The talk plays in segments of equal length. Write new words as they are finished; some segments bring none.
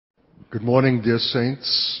Good morning, dear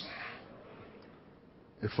saints.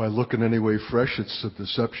 If I look in any way fresh, it's a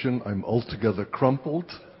deception. I'm altogether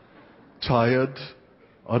crumpled, tired,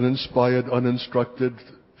 uninspired, uninstructed,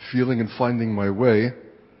 feeling and finding my way,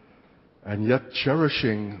 and yet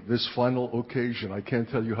cherishing this final occasion. I can't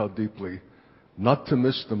tell you how deeply, not to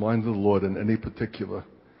miss the mind of the Lord in any particular.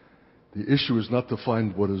 The issue is not to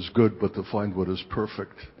find what is good, but to find what is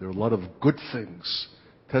perfect. There are a lot of good things,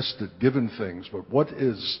 tested, given things, but what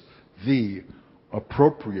is the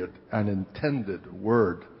appropriate and intended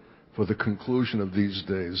word for the conclusion of these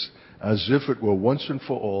days, as if it were once and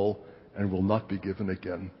for all and will not be given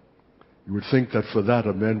again? You would think that for that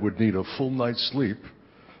a man would need a full night's sleep.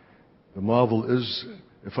 The marvel is,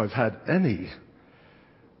 if I've had any,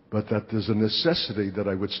 but that there's a necessity that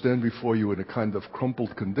I would stand before you in a kind of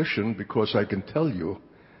crumpled condition, because I can tell you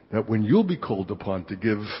that when you'll be called upon to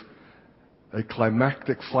give a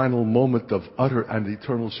climactic final moment of utter and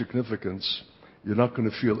eternal significance, you're not going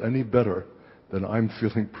to feel any better than I'm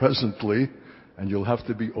feeling presently, and you'll have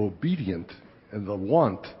to be obedient in the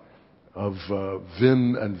want of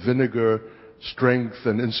vim and vinegar, strength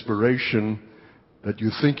and inspiration that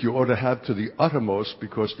you think you ought to have to the uttermost,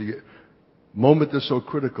 because the moment is so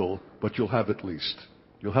critical, but you'll have at least.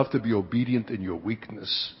 You'll have to be obedient in your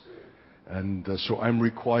weakness. And so I'm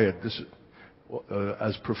required,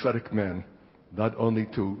 as prophetic man, not only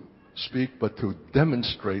to speak, but to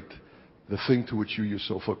demonstrate the thing to which you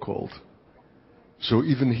yourself are called. So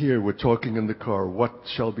even here, we're talking in the car, what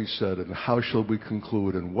shall be said, and how shall we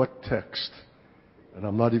conclude, and what text? And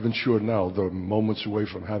I'm not even sure now, though I'm moments away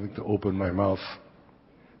from having to open my mouth.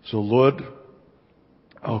 So Lord,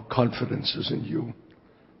 our confidence is in you.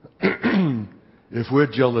 If we're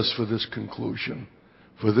jealous for this conclusion,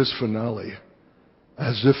 for this finale,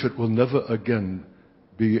 as if it will never again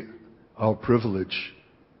be our privilege,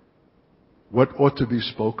 what ought to be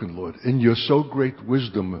spoken, Lord? In your so great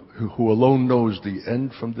wisdom, who alone knows the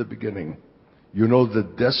end from the beginning, you know the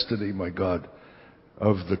destiny, my God,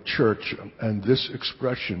 of the church and this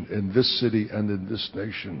expression in this city and in this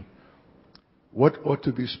nation. What ought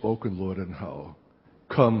to be spoken, Lord, and how?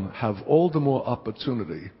 Come, have all the more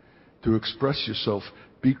opportunity to express yourself,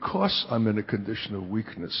 because I'm in a condition of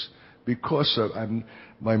weakness, because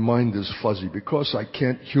my mind is fuzzy, because I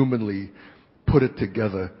can't humanly put it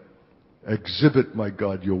together. Exhibit, my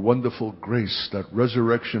God, your wonderful grace, that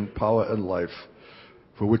resurrection power and life,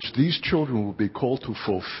 for which these children will be called to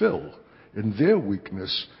fulfill in their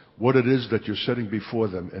weakness what it is that you're setting before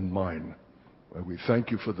them in mine. And we thank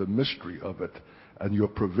you for the mystery of it and your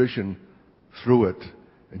provision through it,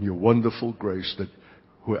 and your wonderful grace, that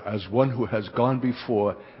as one who has gone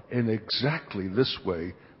before in exactly this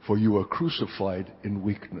way, for you are crucified in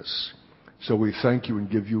weakness. So we thank you and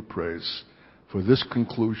give you praise for this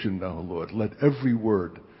conclusion now, Lord. Let every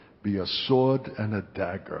word be a sword and a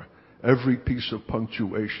dagger. Every piece of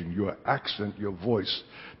punctuation, your accent, your voice,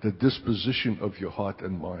 the disposition of your heart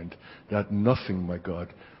and mind, that nothing, my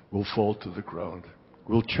God, will fall to the ground.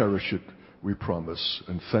 We'll cherish it, we promise.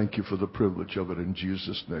 And thank you for the privilege of it in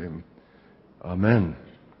Jesus' name. Amen.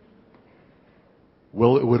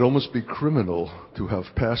 Well, it would almost be criminal to have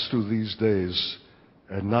passed through these days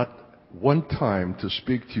and not one time to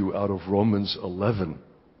speak to you out of Romans 11.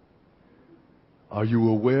 Are you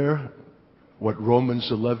aware what Romans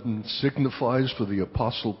 11 signifies for the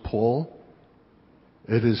Apostle Paul?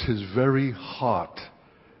 It is his very heart.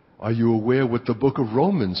 Are you aware what the book of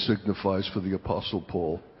Romans signifies for the Apostle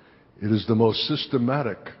Paul? It is the most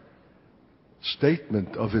systematic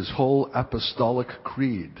statement of his whole apostolic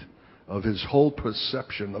creed, of his whole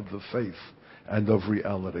perception of the faith and of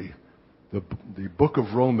reality. The book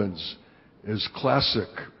of Romans is classic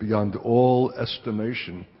beyond all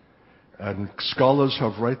estimation, and scholars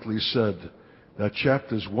have rightly said that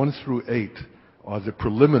chapters 1 through 8 are the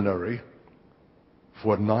preliminary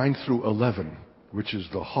for 9 through 11, which is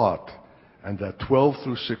the heart, and that 12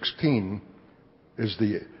 through 16 is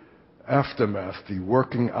the aftermath, the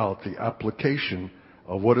working out, the application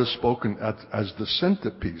of what is spoken as the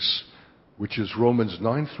centerpiece, which is Romans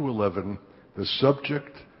 9 through 11, the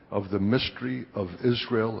subject of the mystery of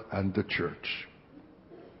Israel and the church.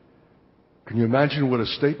 Can you imagine what a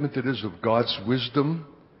statement it is of God's wisdom,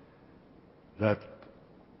 that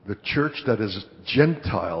the church that is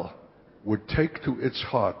Gentile would take to its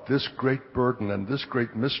heart this great burden and this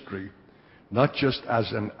great mystery, not just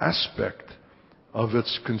as an aspect of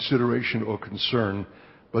its consideration or concern,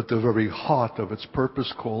 but the very heart of its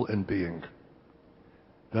purpose, call, and being.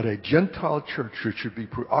 That a Gentile church should be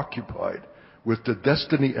preoccupied with the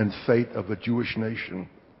destiny and fate of a Jewish nation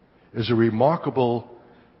is a remarkable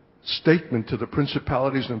statement to the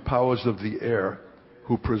principalities and powers of the air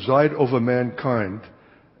who preside over mankind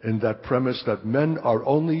in that premise that men are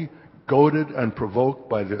only goaded and provoked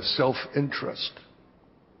by their self-interest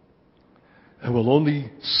and will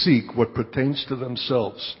only seek what pertains to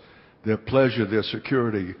themselves, their pleasure, their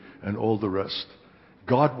security, and all the rest.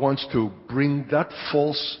 God wants to bring that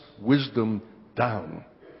false wisdom down,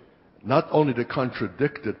 not only to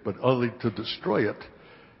contradict it, but only to destroy it,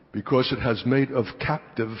 because it has made of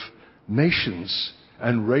captive nations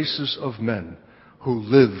and races of men who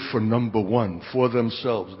live for number one, for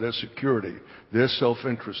themselves, their security, their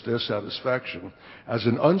self-interest, their satisfaction, as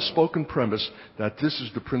an unspoken premise that this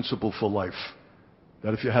is the principle for life.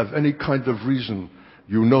 That if you have any kind of reason,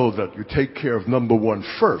 you know that you take care of number one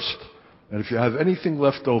first, and if you have anything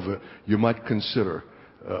left over, you might consider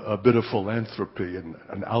a bit of philanthropy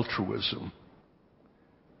and altruism.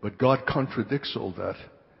 But God contradicts all that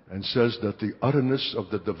and says that the utterness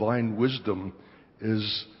of the divine wisdom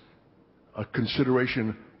is a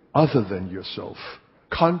consideration other than yourself,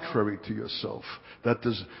 contrary to yourself, that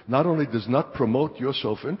not only does not promote your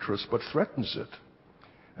self-interest, but threatens it.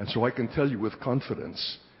 And so I can tell you with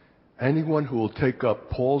confidence, anyone who will take up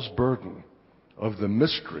Paul's burden of the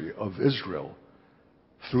mystery of Israel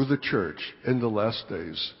through the church in the last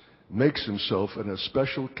days makes himself an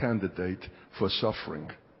especial candidate for suffering.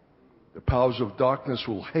 The powers of darkness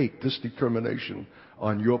will hate this determination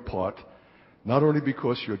on your part, not only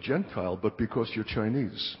because you're Gentile, but because you're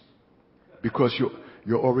Chinese, because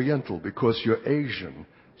you're Oriental, because you're Asian,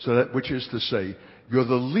 so that, which is to say, you're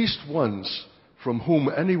the least ones from whom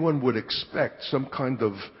anyone would expect some kind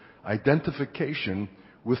of identification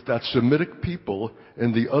with that Semitic people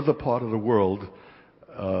in the other part of the world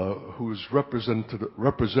whose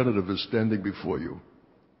representative is standing before you.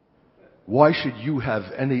 Why should you have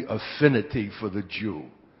any affinity for the Jew,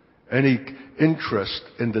 any interest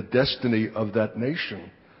in the destiny of that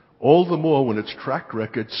nation? All the more when its track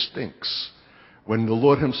record stinks, when the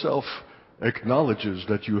Lord himself acknowledges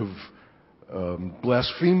that you have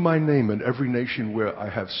blasphemed my name in every nation where I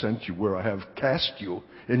have sent you, where I have cast you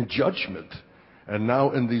in judgment. And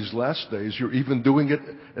now in these last days, you're even doing it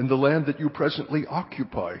in the land that you presently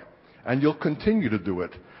occupy. And you'll continue to do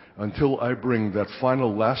it until I bring that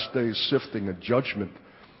final last day's sifting and judgment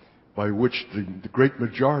by which the great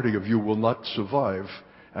majority of you will not survive,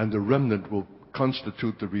 and the remnant will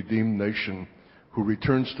constitute the redeemed nation who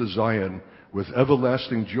returns to Zion with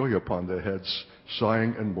everlasting joy upon their heads,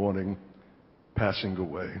 sighing and mourning, passing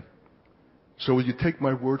away. So will you take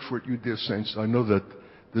my word for it, you dear saints? I know that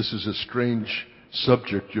this is a strange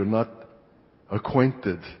subject. You're not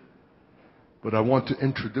acquainted. But I want to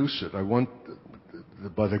introduce it. I want,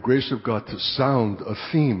 by the grace of God, to sound a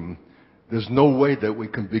theme. There's no way that we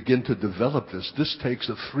can begin to develop this. This takes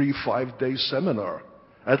a 3-5 day seminar,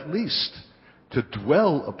 at least, to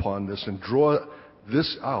dwell upon this and draw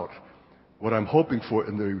this out. What I'm hoping for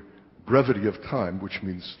in the brevity of time, which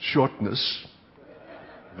means shortness,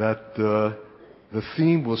 that the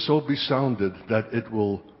theme will so be sounded that it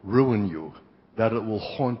will ruin you, that it will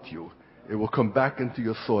haunt you. It will come back into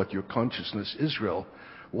your thought, your consciousness. Israel,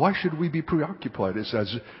 why should we be preoccupied? It's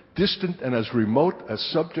as distant and as remote a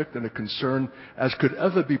subject and a concern as could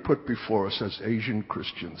ever be put before us as Asian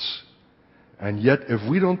Christians. And yet, if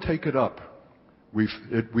we don't take it up,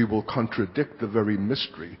 we will contradict the very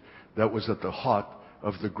mystery that was at the heart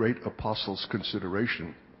of the great apostle's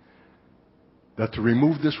consideration. That to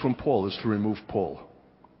remove this from Paul is to remove Paul.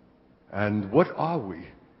 And what are we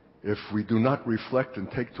if we do not reflect and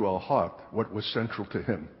take to our heart what was central to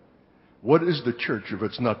him? What is the church if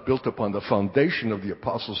it's not built upon the foundation of the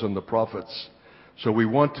apostles and the prophets? So we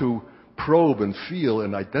want to probe and feel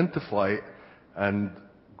and identify and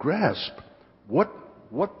grasp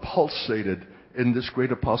what pulsated in this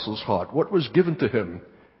great apostle's heart. What was given to him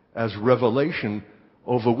as revelation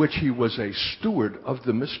over which he was a steward of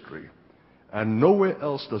the mystery. And nowhere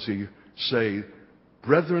else does he say,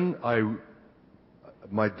 brethren,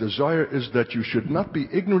 my desire is that you should not be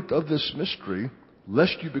ignorant of this mystery,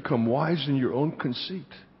 lest you become wise in your own conceit.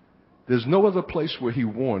 There's no other place where he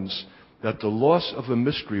warns that the loss of a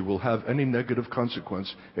mystery will have any negative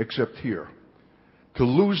consequence except here. To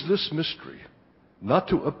lose this mystery, not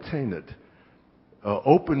to obtain it,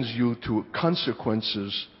 opens you to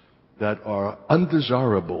consequences that are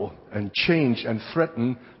undesirable and change and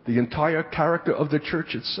threaten the entire character of the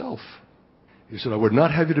church itself. He said, I would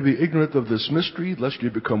not have you to be ignorant of this mystery, lest you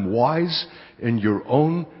become wise in your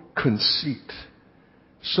own conceit.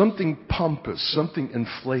 Something pompous, something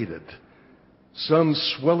inflated, some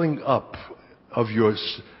swelling up of your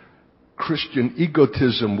Christian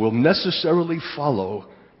egotism will necessarily follow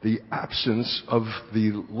the absence of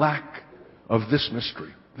the lack of this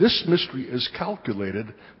mystery. This mystery is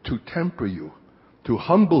calculated to temper you, to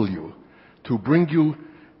humble you, to bring you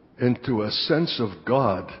into a sense of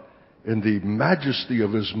God in the majesty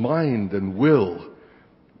of his mind and will.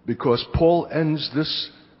 Because Paul ends this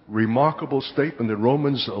remarkable statement in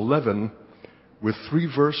Romans 11 with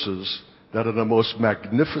 3 verses that are the most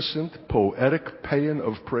magnificent, poetic paean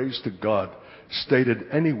of praise to God stated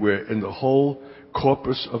anywhere in the whole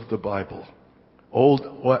corpus of the Bible, Old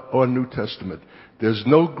or New Testament. There's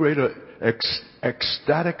no greater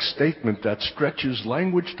ecstatic statement that stretches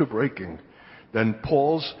language to breaking than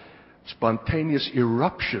Paul's spontaneous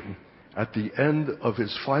eruption at the end of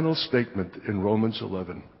his final statement in Romans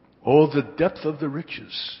 11. Oh, the depth of the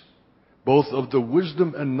riches, both of the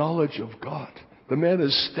wisdom and knowledge of God. The man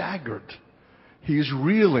is staggered. He's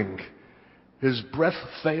reeling. His breath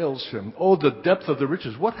fails him. Oh, the depth of the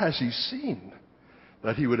riches. What has he seen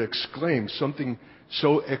that he would exclaim something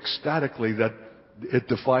so ecstatically that it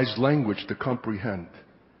defies language to comprehend?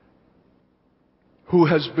 Who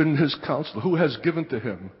has been his counselor? Who has given to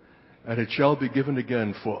him? And it shall be given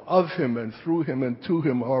again. For of him and through him and to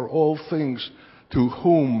him are all things, to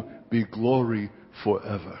whom be glory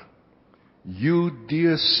forever. You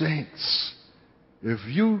dear saints, if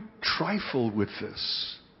you trifle with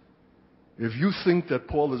this, if you think that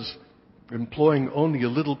Paul is employing only a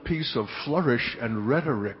little piece of flourish and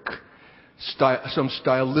rhetoric, some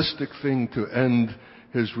stylistic thing to end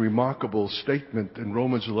his remarkable statement in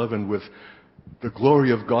Romans 11 with the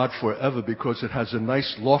glory of God forever because it has a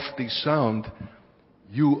nice lofty sound,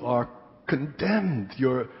 you are condemned.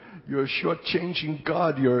 You're shortchanging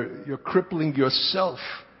God. You're crippling yourself.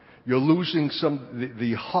 You're losing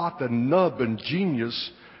the heart and nub and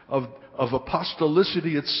genius of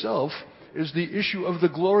apostolicity itself is the issue of the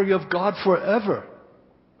glory of God forever.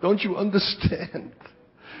 Don't you understand?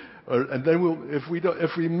 And then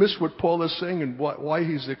if we miss what Paul is saying and why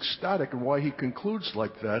he's ecstatic and why he concludes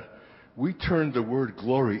like that, we turn the word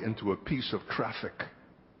glory into a piece of traffic.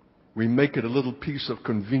 We make it a little piece of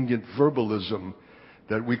convenient verbalism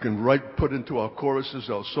that we can put into our choruses,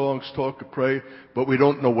 our songs, talk, pray, but we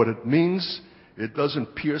don't know what it means. It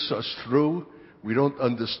doesn't pierce us through. We don't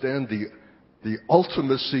understand the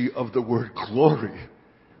ultimacy of the word glory,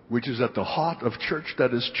 which is at the heart of church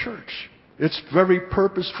that is church. Its very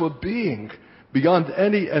purpose for being, beyond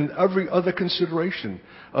any and every other consideration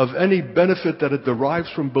of any benefit that it derives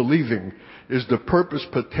from believing, is the purpose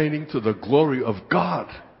pertaining to the glory of God.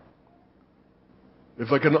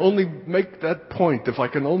 If I can only make that point, if I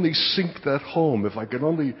can only sink that home, if I can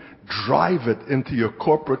only drive it into your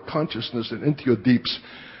corporate consciousness and into your deeps,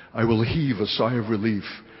 I will heave a sigh of relief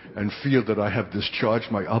and feel that I have discharged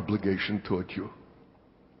my obligation toward you.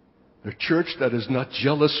 The church that is not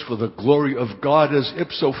jealous for the glory of God is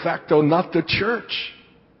ipso facto not the church.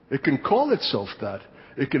 It can call itself that.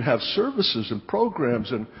 It can have services and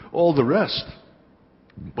programs and all the rest.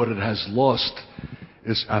 But it has lost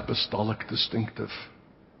its apostolic distinctive.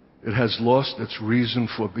 It has lost its reason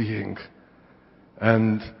for being.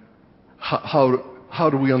 And how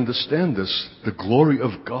do we understand this? The glory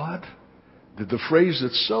of God? The phrase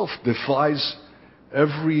itself defies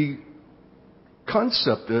every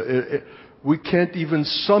concept. We can't even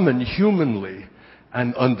summon humanly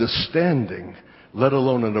an understanding, let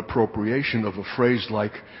alone an appropriation of a phrase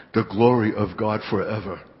like the glory of God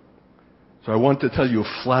forever. So I want to tell you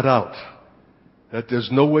flat out that there's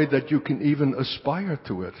no way that you can even aspire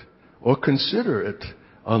to it or consider it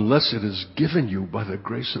unless it is given you by the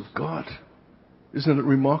grace of God. Isn't it a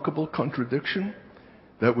remarkable contradiction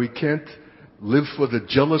that we can't live for the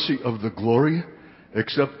jealousy of the glory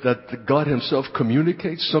except that God himself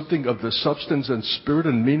communicates something of the substance and spirit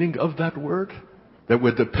and meaning of that word? That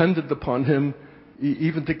we're dependent upon him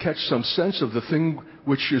even to catch some sense of the thing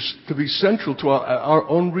which is to be central to our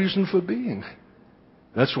own reason for being.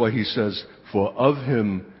 That's why he says, for of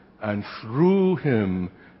him and through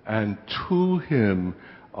him and to him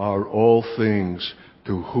are all things,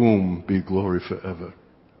 to whom be glory forever.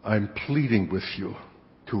 I'm pleading with you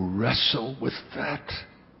to wrestle with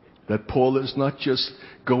that Paul is not just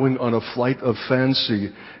going on a flight of fancy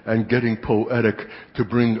and getting poetic to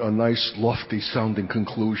bring a nice lofty sounding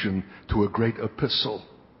conclusion to a great epistle.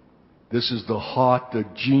 This is the heart, the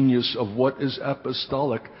genius of what is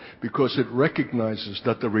apostolic, because it recognizes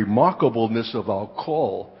that the remarkableness of our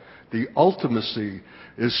call, the ultimacy,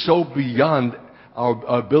 is so beyond our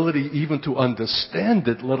ability even to understand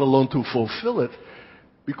it, let alone to fulfill it,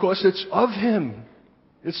 because it's of him.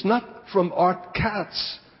 It's not from Art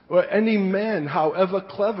Katz or any man, however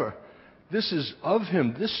clever. This is of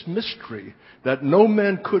him, this mystery that no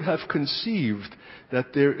man could have conceived,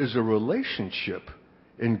 that there is a relationship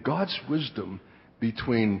in God's wisdom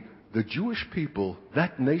between the Jewish people,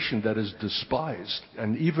 that nation that is despised,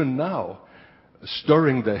 and even now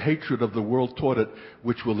stirring the hatred of the world toward it,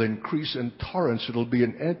 which will increase in torrents. It'll be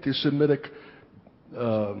an anti-Semitic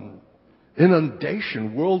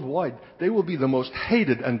inundation worldwide. They will be the most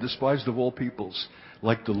hated and despised of all peoples,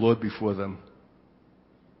 like the Lord before them.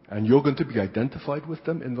 And you're going to be identified with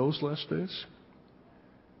them in those last days?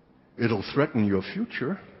 It'll threaten your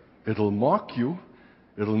future. It'll mark you.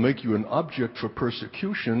 It'll make you an object for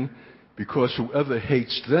persecution, because whoever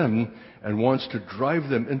hates them and wants to drive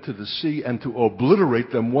them into the sea and to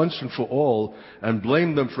obliterate them once and for all and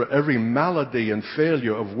blame them for every malady and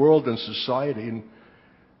failure of world and society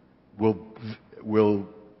will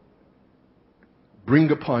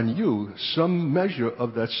bring upon you some measure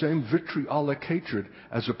of that same vitriolic hatred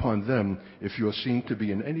as upon them, if you are seen to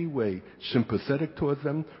be in any way sympathetic toward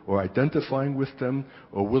them or identifying with them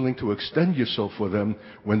or willing to extend yourself for them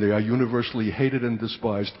when they are universally hated and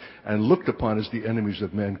despised and looked upon as the enemies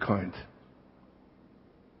of mankind.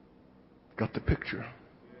 Got the picture?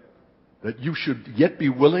 That you should yet be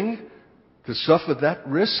willing to suffer that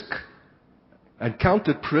risk and count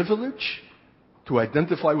it privilege to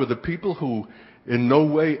identify with the people who in no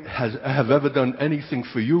way have ever done anything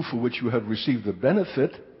for you for which you have received the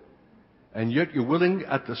benefit, and yet you're willing,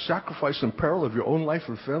 at the sacrifice and peril of your own life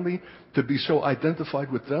and family, to be so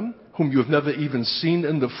identified with them, whom you have never even seen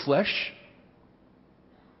in the flesh?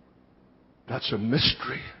 That's a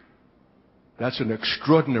mystery. That's an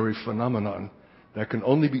extraordinary phenomenon that can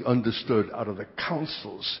only be understood out of the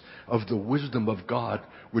counsels of the wisdom of God,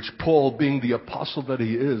 which Paul, being the apostle that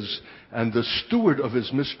he is, and the steward of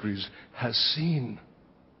his mysteries, has seen.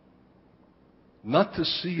 Not to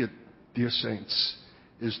see it, dear saints,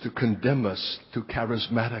 is to condemn us to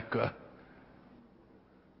charismatica,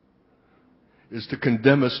 is to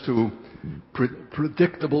condemn us to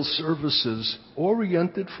predictable services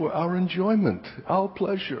oriented for our enjoyment, our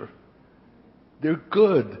pleasure. They're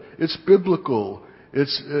good. It's biblical.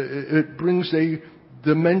 It brings a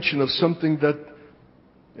dimension of something that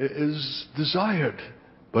is desired,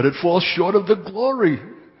 but it falls short of the glory.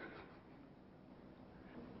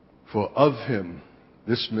 For of him,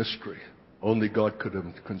 this mystery, only God could have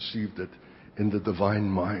conceived it in the divine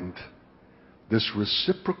mind. This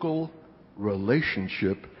reciprocal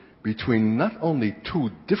relationship between not only two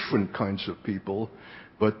different kinds of people,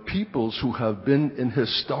 but peoples who have been in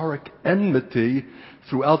historic enmity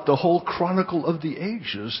throughout the whole chronicle of the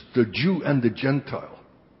ages, the Jew and the Gentile.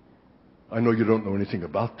 I know you don't know anything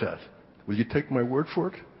about that. Will you take my word for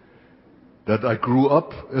it? That I grew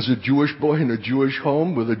up as a Jewish boy in a Jewish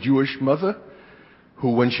home with a Jewish mother,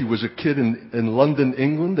 who, when she was a kid in London,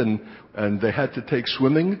 England, and they had to take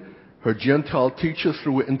swimming, her Gentile teacher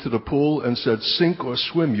threw her into the pool and said, "Sink or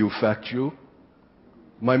swim, you fat Jew."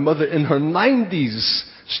 My mother in her 90s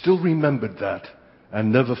still remembered that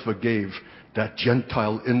and never forgave that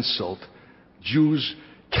Gentile insult. Jews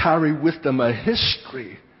carry with them a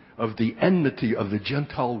history of the enmity of the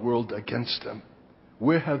Gentile world against them.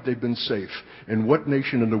 Where have they been safe? In what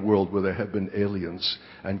nation in the world where there have been aliens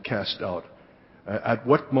and cast out? At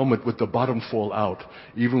what moment would the bottom fall out,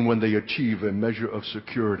 even when they achieve a measure of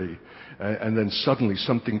security, and then suddenly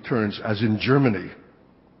something turns, as in Germany,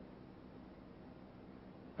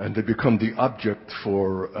 and they become the object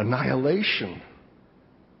for annihilation?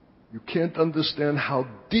 You can't understand how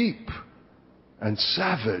deep and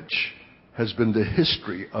savage has been the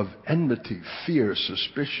history of enmity, fear,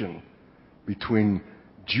 suspicion between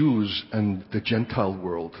Jews and the Gentile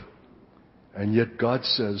world. And yet God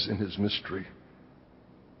says in his mystery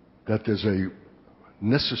that there's a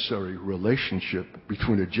necessary relationship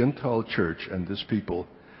between a Gentile church and this people,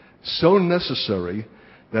 so necessary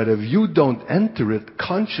that if you don't enter it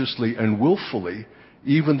consciously and willfully,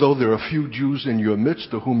 even though there are a few Jews in your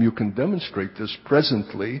midst to whom you can demonstrate this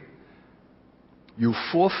presently, you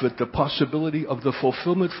forfeit the possibility of the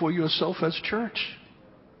fulfillment for yourself as church.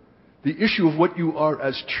 The issue of what you are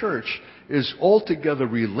as church is altogether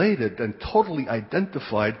related and totally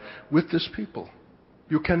identified with this people.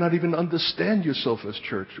 You cannot even understand yourself as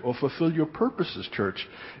church or fulfill your purpose as church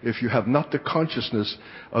if you have not the consciousness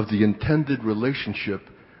of the intended relationship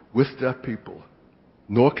with that people.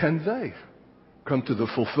 Nor can they come to the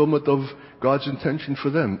fulfillment of God's intention for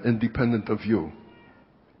them independent of you.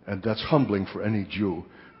 And that's humbling for any Jew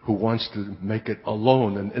who wants to make it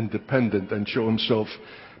alone and independent and show himself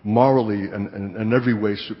morally and in every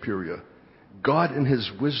way superior. God in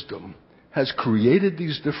his wisdom has created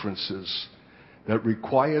these differences that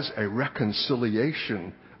requires a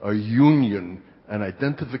reconciliation, a union, an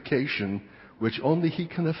identification which only he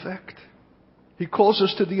can effect. He calls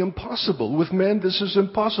us to the impossible. With man, this is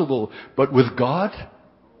impossible. But with God?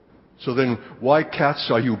 So then, why, Katz,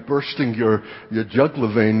 are you bursting your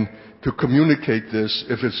jugular vein to communicate this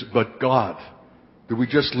if it's but God? Do we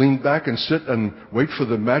just lean back and sit and wait for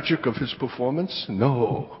the magic of His performance?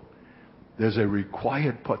 No. There's a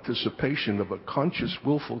required participation of a conscious,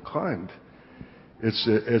 willful kind.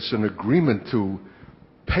 It's an agreement to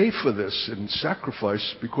pay for this in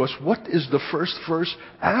sacrifice, because what is the first verse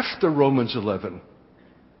after Romans 11?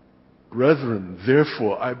 Brethren,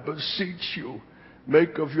 therefore, I beseech you,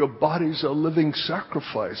 make of your bodies a living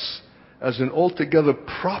sacrifice as an altogether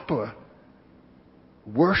proper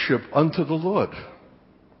worship unto the Lord.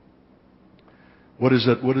 What is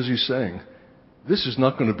that? What is he saying? This is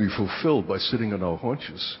not going to be fulfilled by sitting on our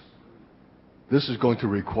haunches. This is going to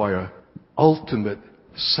require ultimate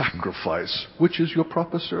sacrifice, which is your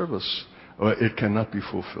proper service, or it cannot be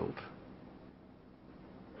fulfilled.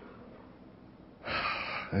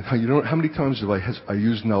 And you know, how many times have I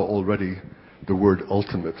used now already the word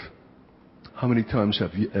ultimate? How many times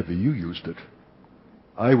have you used it?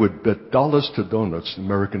 I would bet dollars to donuts,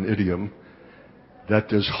 American idiom, that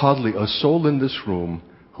there's hardly a soul in this room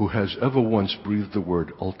who has ever once breathed the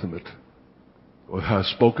word ultimate or has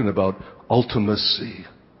spoken about ultimacy.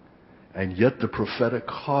 And yet the prophetic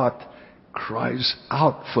heart cries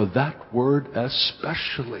out for that word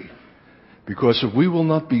especially. Because if we will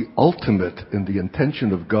not be ultimate in the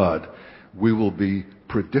intention of God, we will be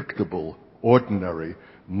predictable, ordinary,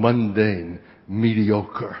 mundane,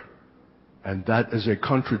 mediocre. And that is a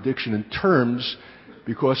contradiction in terms,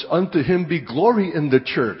 because unto Him be glory in the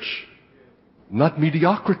church, not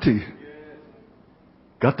mediocrity.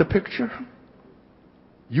 Got the picture?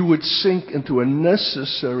 You would sink into a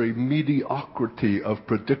necessary mediocrity of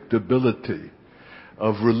predictability,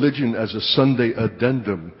 of religion as a Sunday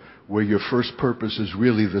addendum, where your first purpose is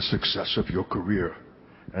really the success of your career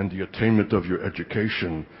and the attainment of your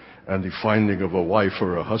education and the finding of a wife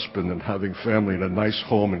or a husband and having family and a nice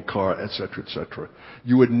home and car, etc., etc.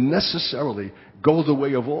 You would necessarily go the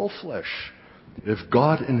way of all flesh if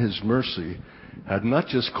God in His mercy had not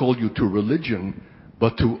just called you to religion,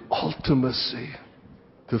 but to ultimacy,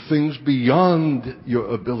 to things beyond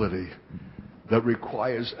your ability that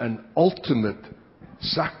requires an ultimate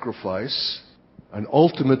sacrifice, an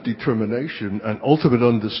ultimate determination, an ultimate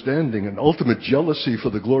understanding, an ultimate jealousy for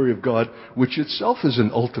the glory of God, which itself is an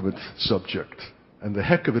ultimate subject. And the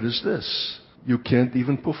heck of it is this: you can't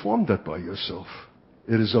even perform that by yourself.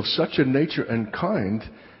 It is of such a nature and kind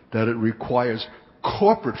that it requires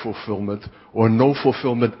corporate fulfillment or no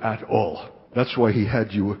fulfillment at all. That's why He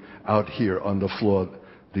had you out here on the floor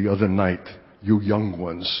the other night, you young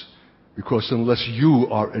ones. Because unless you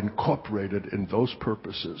are incorporated in those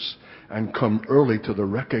purposes and come early to the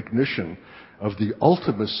recognition of the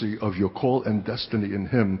ultimacy of your call and destiny in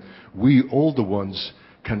Him, we older ones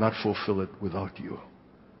cannot fulfill it without you.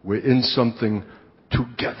 We're in something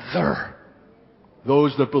together.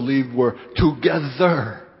 Those that believe we're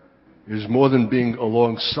together is more than being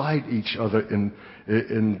alongside each other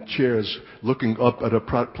in chairs, looking up at a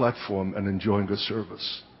platform and enjoying a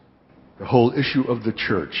service. The whole issue of the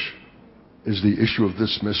church is the issue of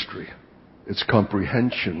this mystery, its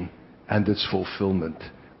comprehension and its fulfillment,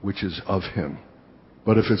 which is of Him.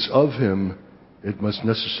 But if it's of Him, it must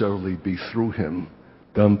necessarily be through Him.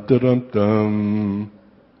 Dum, da, dum, dum.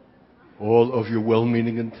 All of your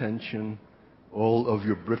well-meaning intention, all of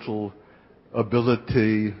your brittle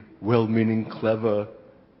ability, well-meaning, clever.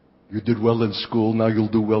 You did well in school, now you'll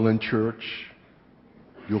do well in church.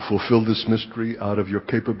 You'll fulfill this mystery out of your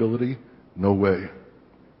capability? No way.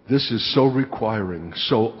 This is so requiring,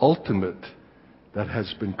 so ultimate, that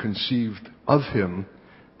has been conceived of Him,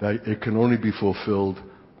 that it can only be fulfilled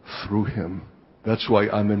through Him. That's why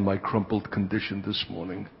I'm in my crumpled condition this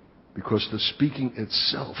morning, because the speaking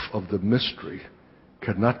itself of the mystery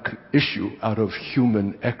cannot issue out of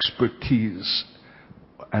human expertise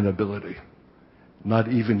and ability,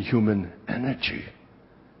 not even human energy.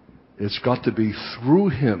 It's got to be through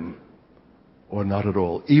Him or not at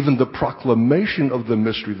all. Even the proclamation of the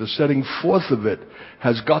mystery, the setting forth of it,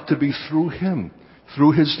 has got to be through Him,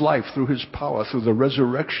 through His life, through His power, through the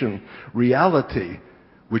resurrection reality,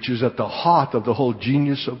 which is at the heart of the whole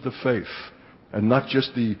genius of the faith, and not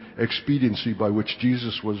just the expediency by which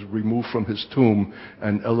Jesus was removed from His tomb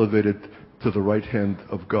and elevated to the right hand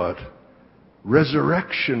of God.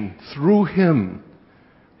 Resurrection through Him,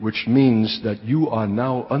 which means that you are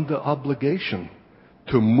now under obligation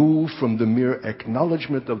to move from the mere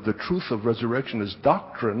acknowledgement of the truth of resurrection as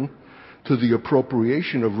doctrine to the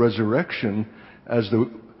appropriation of resurrection as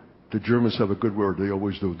the Germans have a good word, they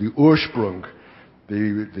always do, the Ursprung,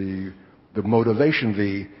 the the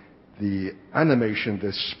motivation, the animation,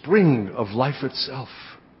 the spring of life itself.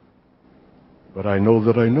 But I know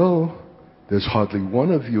that I know there's hardly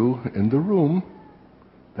one of you in the room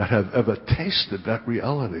that have ever tasted that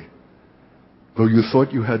reality. Though you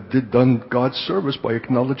thought you had done God's service by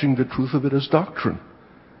acknowledging the truth of it as doctrine.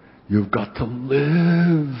 You've got to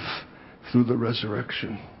live through the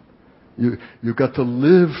resurrection. You've got to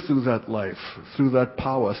live through that life, through that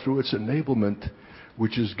power, through its enablement,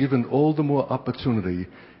 which is given all the more opportunity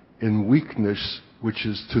in weakness, which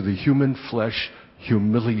is to the human flesh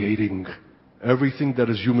humiliating. Everything that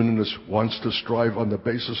is human in us wants to strive on the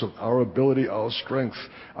basis of our ability, our strength,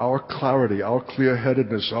 our clarity, our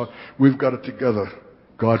clear-headedness. We've got it together.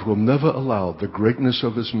 God will never allow the greatness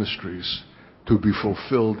of His mysteries to be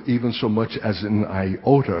fulfilled even so much as an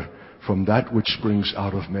iota from that which springs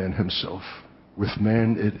out of man himself. With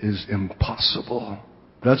man it is impossible.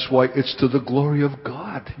 That's why it's to the glory of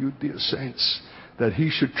God, you dear saints, that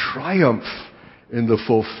He should triumph in the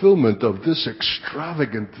fulfillment of this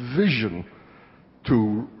extravagant vision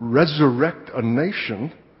to resurrect a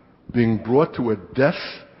nation being brought to a death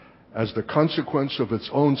as the consequence of its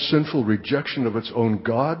own sinful rejection of its own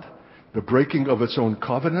God, the breaking of its own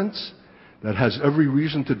covenants, that has every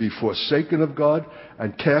reason to be forsaken of God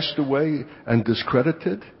and cast away and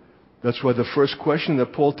discredited. That's why the first question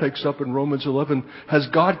that Paul takes up in Romans 11, has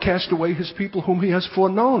God cast away His people whom He has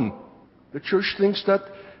foreknown? The church thinks that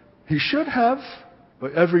He should have. By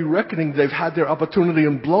every reckoning, they've had their opportunity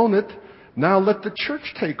and blown it. Now let the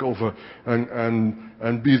church take over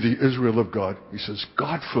and be the Israel of God. He says,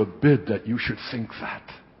 God forbid that you should think that.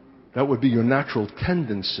 That would be your natural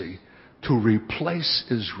tendency to replace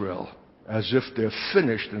Israel as if they're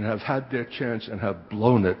finished and have had their chance and have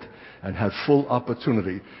blown it and had full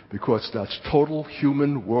opportunity, because that's total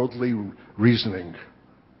human worldly reasoning.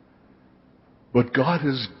 But God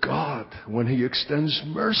is God when He extends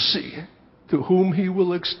mercy to whom He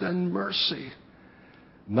will extend mercy.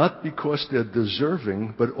 Not because they're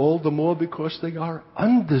deserving, but all the more because they are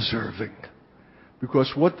undeserving.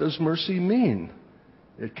 Because what does mercy mean?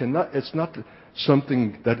 It's not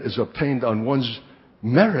something that is obtained on one's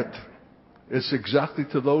merit. It's exactly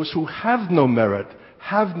to those who have no merit,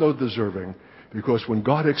 have no deserving. Because when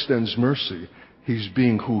God extends mercy, He's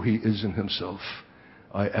being who He is in Himself.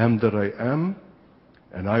 I am that I am,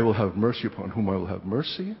 and I will have mercy upon whom I will have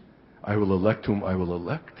mercy. I will elect whom I will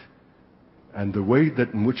elect. And the way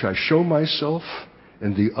that in which I show myself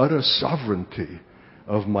in the utter sovereignty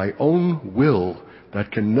of my own will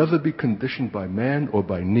that can never be conditioned by man or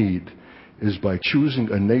by need is by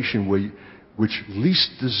choosing a nation which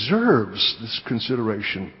least deserves this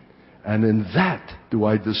consideration. And in that do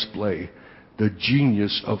I display the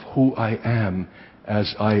genius of who I am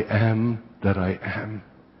as I am that I am.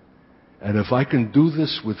 And if I can do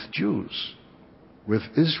this with Jews, with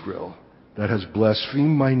Israel, that has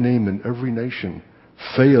blasphemed my name in every nation,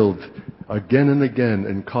 failed again and again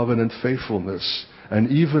in covenant faithfulness, and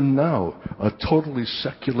even now a totally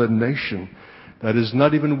secular nation that is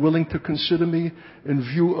not even willing to consider me in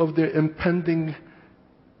view of their impending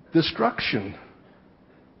destruction,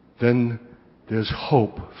 then there's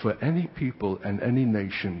hope for any people and any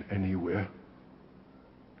nation anywhere.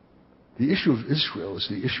 The issue of Israel is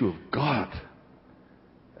the issue of God.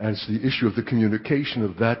 And it's the issue of the communication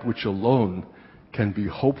of that which alone can be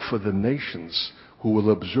hope for the nations who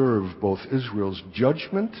will observe both Israel's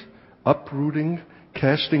judgment, uprooting,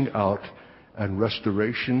 casting out, and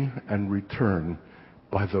restoration and return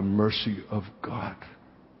by the mercy of God.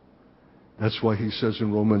 That's why He says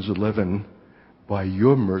in Romans 11, by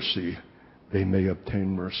your mercy they may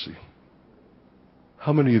obtain mercy.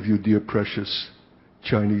 How many of you, dear precious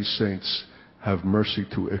Chinese saints, have mercy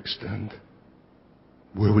to extend?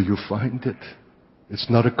 Where will you find it? It's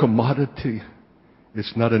not a commodity.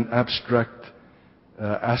 It's not an abstract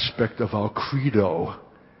aspect of our credo.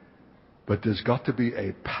 But there's got to be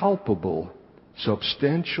a palpable,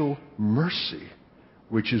 substantial mercy,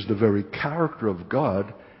 which is the very character of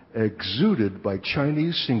God, exuded by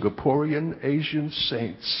Chinese, Singaporean, Asian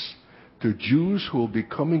saints to Jews who will be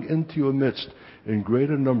coming into your midst in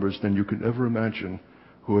greater numbers than you could ever imagine,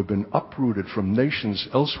 who have been uprooted from nations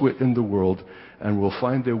elsewhere in the world and will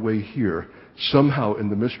find their way here somehow in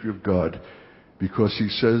the mystery of God, because He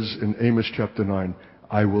says in Amos chapter 9,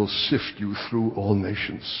 I will sift you through all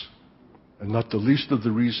nations. And not the least of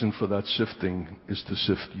the reason for that sifting is to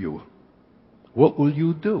sift you. What will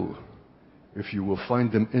you do if you will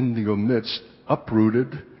find them in your midst,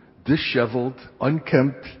 uprooted, disheveled,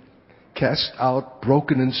 unkempt, cast out,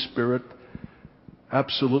 broken in spirit,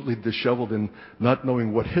 absolutely disheveled and not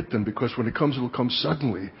knowing what hit them, because when it comes, it will come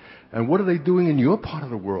suddenly. And what are they doing in your part of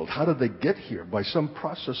the world? How did they get here? By some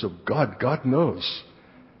process of God. God knows.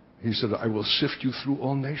 He said, I will sift you through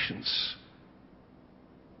all nations,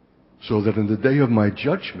 so that in the day of my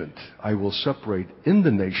judgment, I will separate in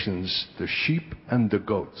the nations the sheep and the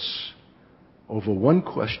goats over one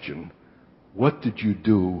question: what did you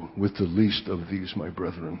do with the least of these, my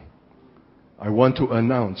brethren? I want to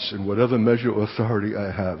announce, in whatever measure of authority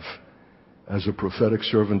I have as a prophetic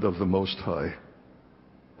servant of the Most High,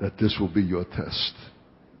 that this will be your test.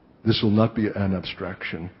 This will not be an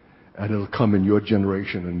abstraction, and it'll come in your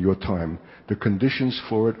generation and your time. The conditions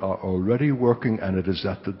for it are already working, and it is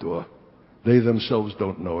at the door. They themselves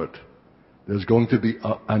don't know it. There's going to be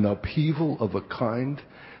an upheaval of a kind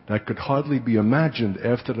that could hardly be imagined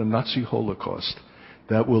after the Nazi Holocaust,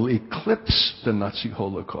 that will eclipse the Nazi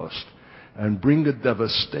Holocaust and bring a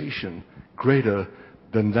devastation greater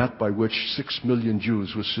than that by which 6 million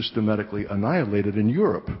Jews were systematically annihilated in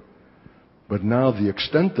Europe. But now the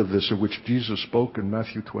extent of this, of which Jesus spoke in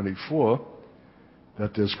Matthew 24,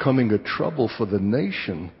 that there's coming a trouble for the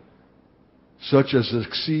nation such as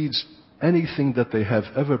exceeds anything that they have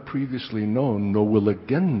ever previously known, nor will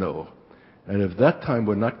again know. And if that time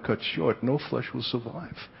were not cut short, no flesh will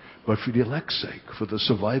survive. But for the elect's sake, for the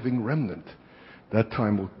surviving remnant, that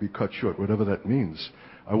time will be cut short, whatever that means.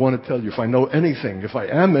 I want to tell you, if I know anything, if I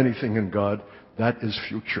am anything in God, that is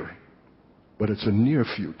future. But it's a near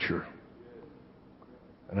future.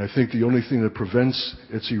 And I think the only thing that prevents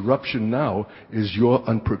its eruption now is your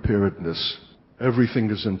unpreparedness. Everything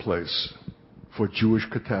is in place for Jewish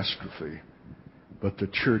catastrophe, but the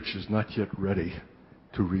church is not yet ready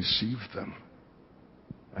to receive them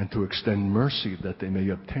and to extend mercy that they may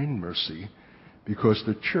obtain mercy, because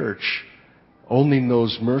the church only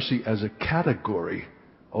knows mercy as a category,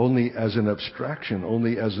 only as an abstraction,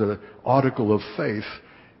 only as an article of faith.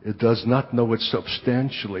 It does not know it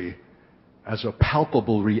substantially as a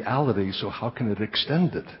palpable reality, so how can it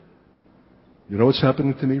extend it? You know what's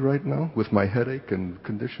happening to me right now with my headache and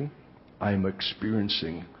condition? I am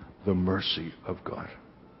experiencing the mercy of God.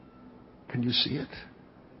 Can you see it?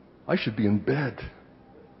 I should be in bed,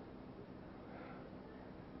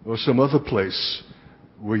 or some other place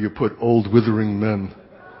where you put old withering men.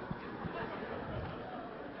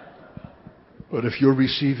 But if you're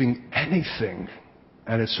receiving anything,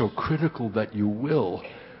 and it's so critical that you will,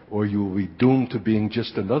 or you will be doomed to being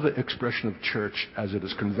just another expression of church as it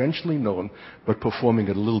is conventionally known, but performing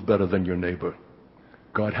it a little better than your neighbor.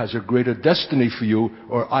 God has a greater destiny for you,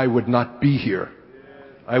 or I would not be here.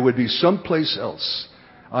 I would be someplace else.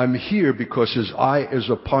 I'm here because His eye is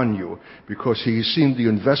upon you, because He's seen the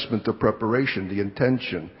investment, the preparation, the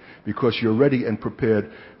intention, because you're ready and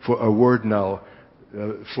prepared for a word now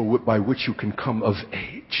by which you can come of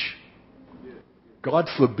age. God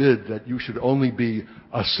forbid that you should only be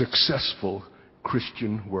a successful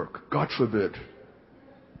Christian work. God forbid.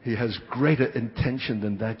 He has greater intention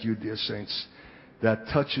than that, you dear saints, that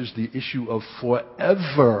touches the issue of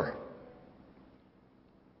forever.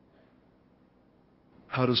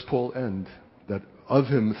 How does Paul end? That of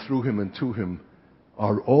Him, through Him, and to Him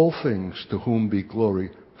are all things, to whom be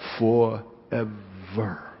glory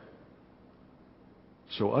forever.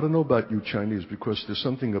 So I don't know about you Chinese, because there's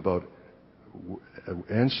something about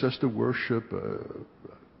ancestor worship.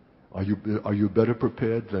 Are you better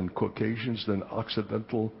prepared than Caucasians, than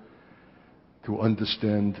Occidental, to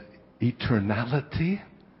understand eternality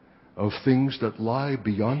of things that lie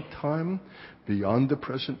beyond time, beyond the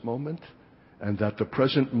present moment? And that the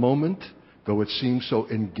present moment, though it seems so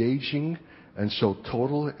engaging and so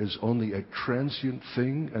total, is only a transient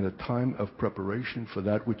thing and a time of preparation for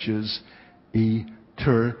that which is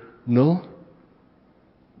eternal.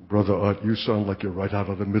 Brother Art, you sound like you're right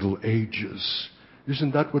out of the Middle Ages.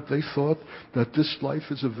 Isn't that what they thought? That this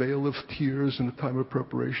life is a veil of tears and a time of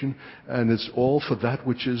preparation, and it's all for that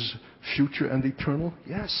which is future and eternal?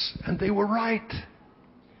 Yes, and they were right.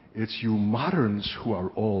 It's you moderns who are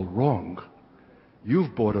all wrong.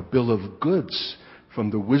 You've bought a bill of goods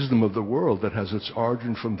from the wisdom of the world that has its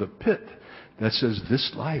origin from the pit, that says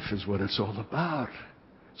this life is what it's all about.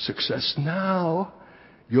 Success now.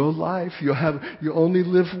 Your life, you only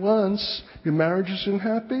live once. Your marriage isn't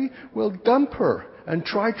happy? Well, dump her and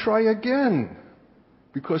try again.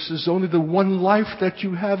 Because there's only the one life that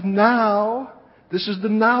you have now. This is the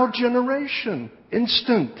now generation.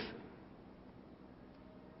 Instant.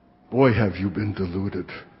 Boy, have you been deluded.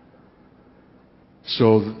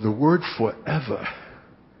 So the word forever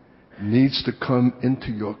needs to come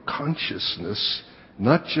into your consciousness,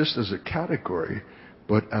 not just as a category,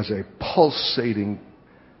 but as a pulsating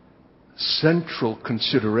central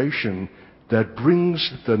consideration that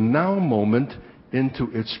brings the now moment into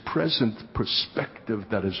its present perspective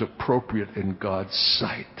that is appropriate in God's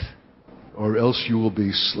sight. Or else you will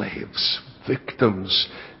be slaves, victims,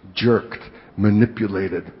 jerked,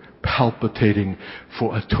 manipulated, palpitating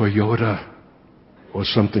for a Toyota or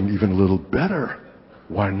something even a little better.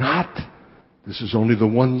 Why not? This is only the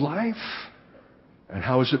one life. And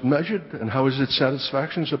how is it measured? And how is its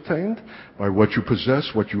satisfaction obtained? By what you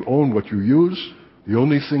possess, what you own, what you use. The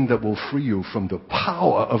only thing that will free you from the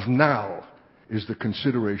power of now is the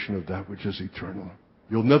consideration of that which is eternal.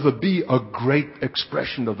 You'll never be a great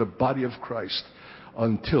expression of the body of Christ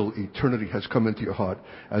until eternity has come into your heart,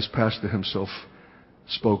 as Pastor himself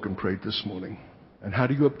spoke and prayed this morning. And how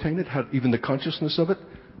do you obtain it? Even the consciousness of it?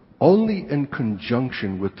 Only in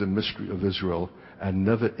conjunction with the mystery of Israel, and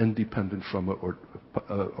never independent from it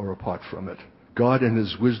or apart from it. God in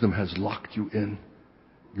His wisdom has locked you in.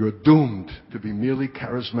 You're doomed to be merely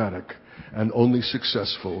charismatic and only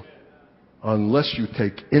successful unless you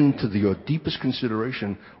take into your deepest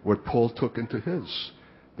consideration what Paul took into his,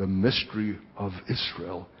 the mystery of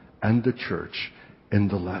Israel and the church in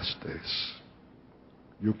the last days.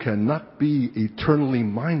 You cannot be eternally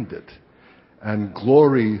minded and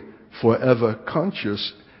glory forever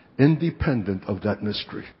conscious independent of that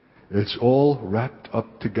mystery. It's all wrapped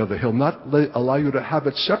up together. He'll not allow you to have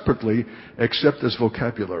it separately except as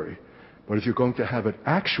vocabulary. But if you're going to have it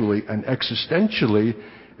actually and existentially,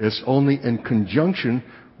 it's only in conjunction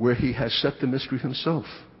where He has set the mystery Himself.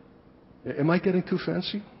 Am I getting too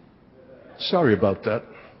fancy? Sorry about that.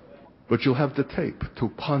 But you'll have the tape to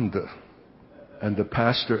ponder, and the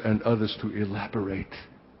pastor and others to elaborate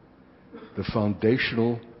the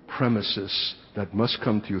foundational premises that must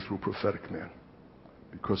come to you through prophetic man,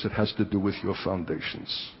 because it has to do with your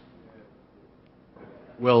foundations.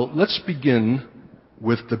 Well, let's begin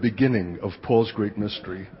with the beginning of Paul's great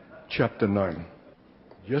mystery, chapter 9.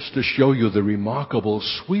 Just to show you the remarkable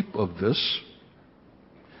sweep of this,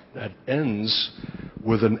 that ends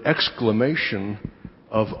with an exclamation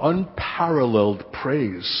of unparalleled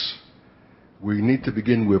praise. We need to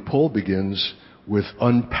begin where Paul begins, with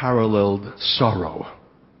unparalleled sorrow.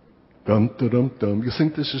 Dum, da, dum, dum. You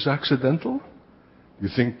think this is accidental? You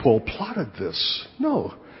think Paul plotted this?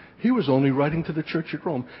 No. He was only writing to the church at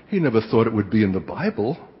Rome. He never thought it would be in the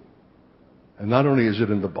Bible. And not only is it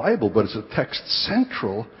in the Bible, but it's a text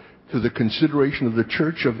central to the consideration of the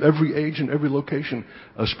church of every age and every location,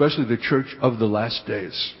 especially the church of the last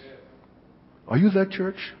days. Are you that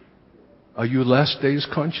church? Are you last days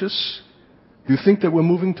conscious? Do you think that we're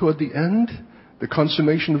moving toward the end? The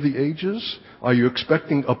consummation of the ages? Are you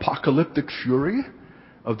expecting apocalyptic fury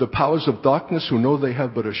of the powers of darkness who know they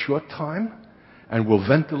have but a short time and will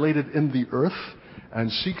ventilate it in the earth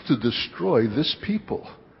and seek to destroy this people?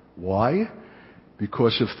 Why?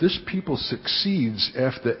 Because if this people succeeds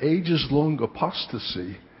after ages-long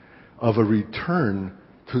apostasy of a return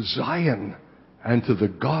to Zion and to the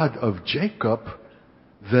God of Jacob,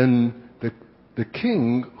 then the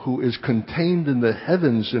king who is contained in the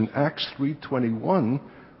heavens in Acts 3:21,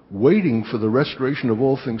 waiting for the restoration of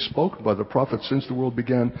all things spoken by the prophets since the world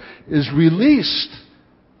began, is released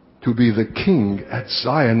to be the king at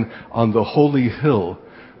Zion on the holy hill,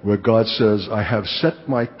 where God says, I have set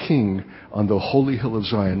my king on the holy hill of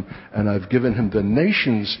Zion, and I've given him the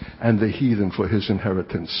nations and the heathen for his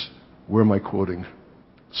inheritance. Where am I quoting?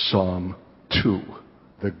 Psalm 2,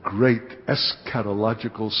 the great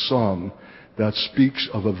eschatological psalm that speaks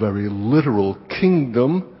of a very literal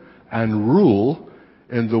kingdom and rule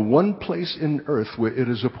in the one place in earth where it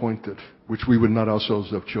is appointed, which we would not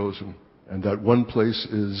ourselves have chosen. And that one place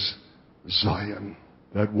is Zion.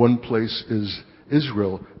 That one place is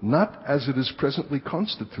Israel, not as it is presently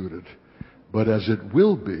constituted, but as it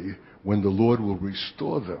will be when the Lord will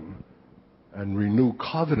restore them and renew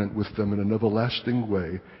covenant with them in an everlasting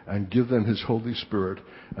way and give them His Holy Spirit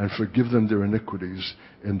and forgive them their iniquities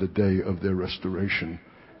in the day of their restoration,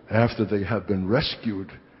 after they have been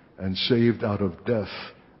rescued and saved out of death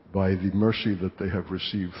by the mercy that they have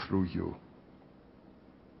received through you.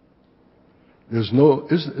 Isn't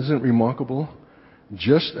it remarkable?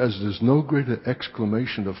 Just as there's no greater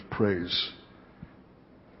exclamation of praise,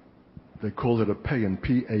 they call it a paean,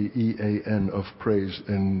 P-A-E-A-N, of praise,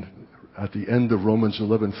 at the end of Romans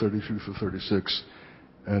 11:33-36.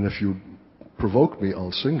 And if you provoke me,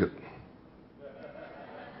 I'll sing it.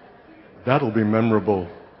 That'll be memorable.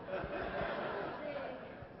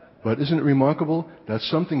 But isn't it remarkable? That's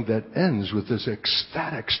something that ends with this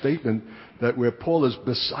ecstatic statement that where Paul is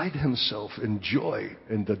beside himself in joy,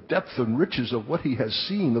 in the depth and riches of what he has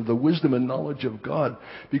seen, of the wisdom and knowledge of God,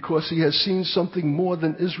 because he has seen something more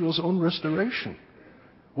than Israel's own restoration.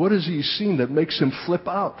 What has he seen that makes him flip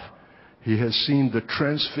out? He has seen the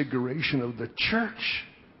transfiguration of the church,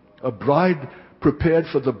 a bride prepared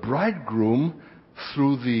for the bridegroom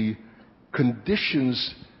through the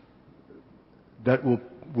conditions that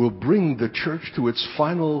will bring the church to its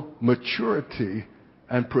final maturity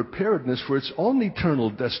and preparedness for its own eternal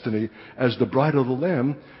destiny as the bride of the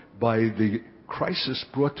Lamb by the crisis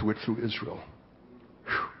brought to it through Israel.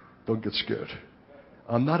 Whew, don't get scared.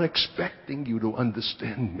 I'm not expecting you to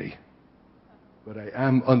understand me, but I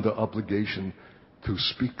am under obligation to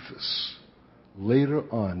speak this. Later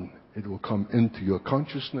on, it will come into your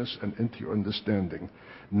consciousness and into your understanding.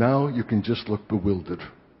 Now you can just look bewildered.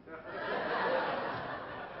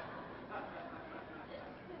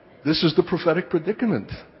 This is the prophetic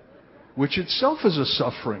predicament, which itself is a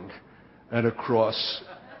suffering and a cross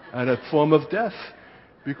and a form of death.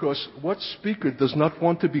 Because what speaker does not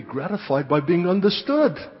want to be gratified by being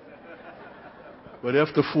understood? But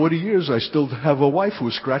after 40 years, I still have a wife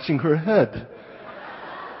who's scratching her head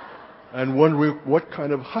and wondering what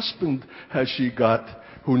kind of husband has she got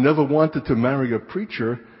who never wanted to marry a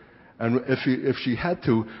preacher. And if she had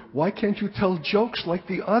to, why can't you tell jokes like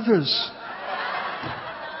the others?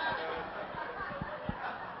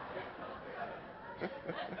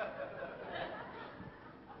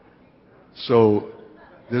 So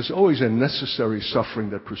there's always a necessary suffering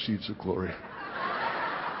that precedes the glory.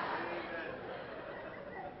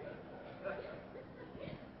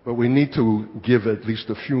 But we need to give at least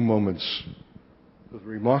a few moments to the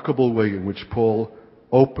remarkable way in which Paul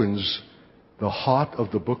opens the heart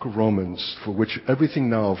of the book of Romans, for which everything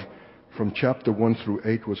now from chapter 1 through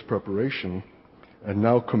 8 was preparation, and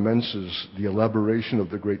now commences the elaboration of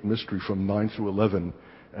the great mystery from 9 through 11,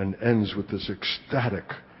 and ends with this ecstatic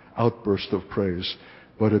outburst of praise.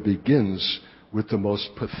 But it begins with the most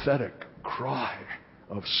pathetic cry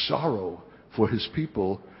of sorrow for his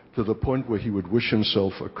people, to the point where he would wish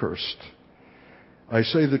himself accursed. I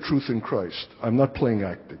say the truth in Christ. I'm not playing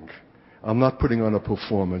acting. I'm not putting on a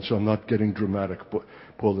performance. I'm not getting dramatic,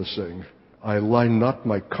 Paul is saying. I lie not,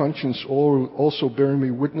 my conscience also bearing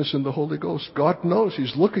me witness in the Holy Ghost. God knows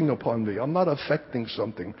He's looking upon me. I'm not affecting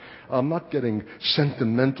something. I'm not getting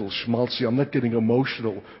sentimental, schmaltzy. I'm not getting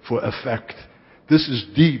emotional for effect. This is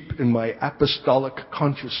deep in my apostolic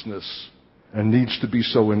consciousness, and needs to be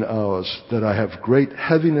so in ours, that I have great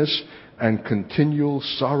heaviness and continual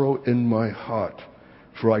sorrow in my heart.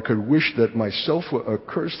 For I could wish that myself were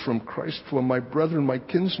accursed from Christ for my brethren, my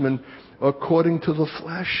kinsmen, according to the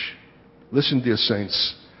flesh. Listen, dear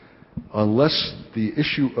saints, unless the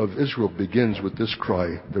issue of Israel begins with this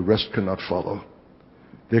cry, the rest cannot follow.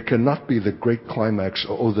 There cannot be the great climax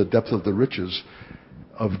or the depth of the riches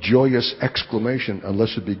of joyous exclamation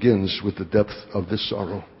unless it begins with the depth of this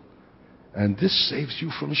sorrow. And this saves you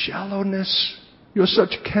from shallowness. You're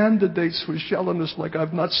such candidates for shallowness like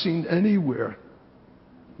I've not seen anywhere.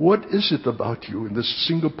 What is it about you in this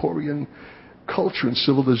Singaporean culture and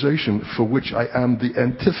civilization for which I am the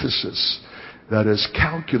antithesis, that is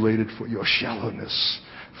calculated for your shallowness,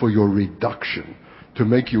 for your reduction, to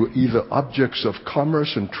make you either objects of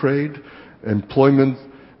commerce and trade, employment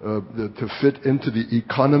to fit into the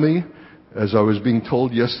economy? As I was being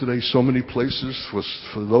told yesterday, so many places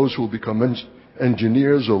for those who will become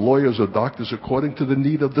engineers or lawyers or doctors according to the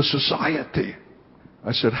need of the society.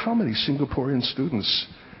 I said, how many Singaporean students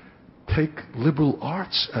take liberal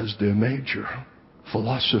arts as their major?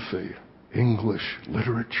 Philosophy, English,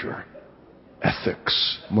 literature,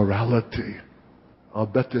 ethics, morality. I'll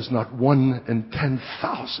bet there's not 1 in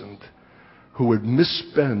 10,000 who would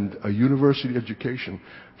misspend a university education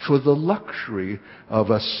for the luxury of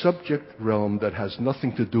a subject realm that has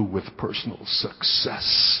nothing to do with personal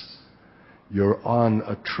success. You're on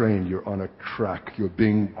a train, you're on a track, you're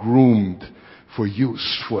being groomed for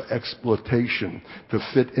use, for exploitation, to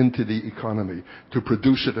fit into the economy, to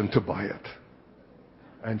produce it and to buy it.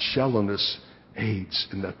 And shallowness aids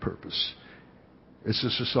in that purpose. It's a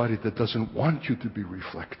society that doesn't want you to be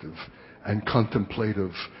reflective and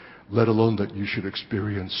contemplative, let alone that you should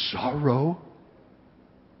experience sorrow.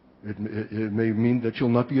 It may mean that you'll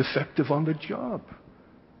not be effective on the job,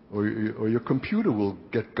 or your computer will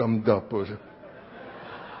get gummed up.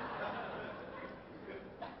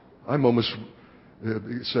 I'm almost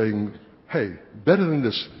saying, hey, better than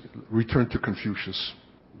this, return to Confucius.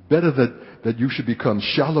 Better that you should become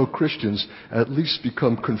shallow Christians, at least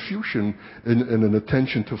become Confucian in an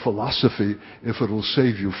attention to philosophy if it will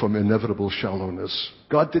save you from inevitable shallowness.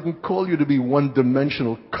 God didn't call you to be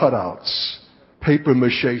one-dimensional cutouts,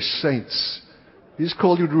 papier-mâché saints. He's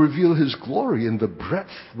called you to reveal His glory in the breadth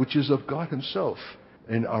which is of God Himself,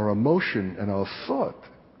 in our emotion and our thought,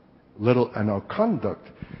 and our conduct.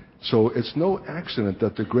 So it's no accident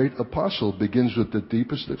that the great apostle begins with the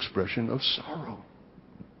deepest expression of sorrow,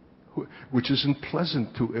 which isn't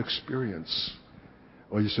pleasant to experience.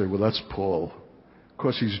 Or you say, well, that's Paul. Of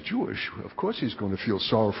course, he's Jewish. Of course he's going to feel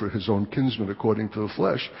sorrow for his own kinsmen according to the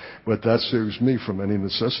flesh. But that saves me from any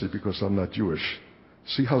necessity because I'm not Jewish.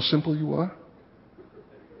 See how simple you are?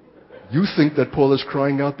 You think that Paul is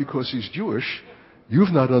crying out because he's Jewish.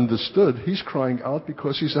 You've not understood. He's crying out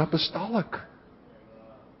because he's apostolic.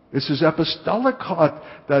 It's his apostolic heart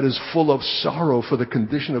that is full of sorrow for the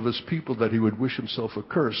condition of his people, that he would wish himself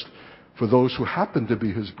accursed for those who happen to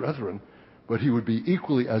be his brethren. But he would be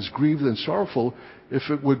equally as grieved and sorrowful if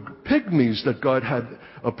it were pygmies that God had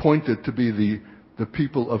appointed to be the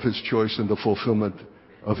people of his choice in the fulfillment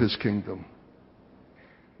of his kingdom.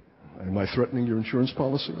 Am I threatening your insurance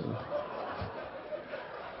policy?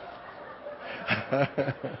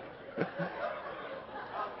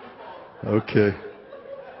 Okay.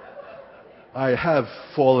 I have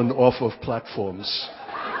fallen off of platforms.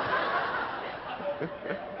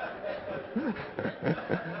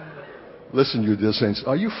 Listen, you dear saints,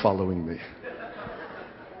 are you following me?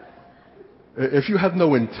 If you have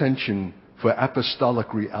no intention for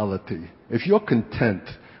apostolic reality, if you're content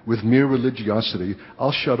with mere religiosity,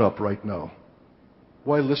 I'll shut up right now.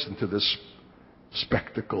 Why listen to this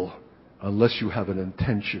spectacle unless you have an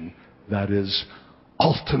intention that is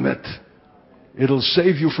ultimate? It'll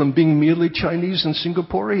save you from being merely Chinese and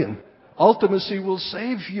Singaporean. Ultimacy will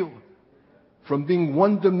save you from being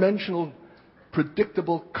one-dimensional,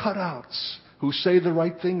 predictable cutouts who say the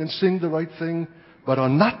right thing and sing the right thing, but are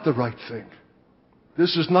not the right thing.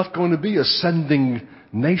 This is not going to be a sending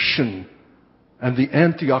nation and the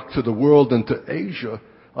Antioch to the world and to Asia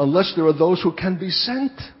unless there are those who can be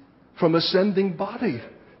sent from a sending body.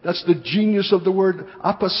 That's the genius of the word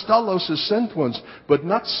apostolos, is sent ones, but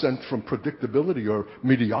not sent from predictability or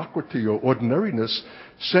mediocrity or ordinariness,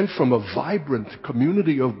 sent from a vibrant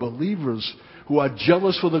community of believers who are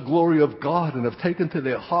jealous for the glory of God and have taken to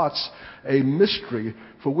their hearts a mystery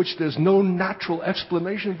for which there's no natural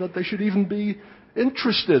explanation that they should even be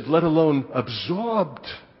interested, let alone absorbed.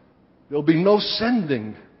 There'll be no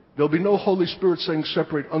sending. There'll be no Holy Spirit saying,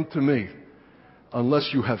 separate unto me, unless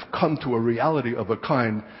you have come to a reality of a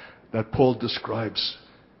kind that Paul describes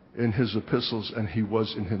in his epistles, and he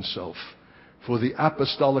was in himself. For the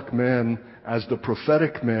apostolic man, as the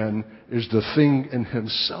prophetic man, is the thing in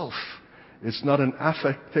himself. It's not an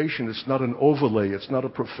affectation. It's not an overlay. It's not a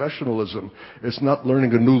professionalism. It's not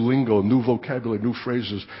learning a new lingo, new vocabulary, new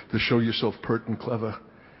phrases to show yourself pert and clever.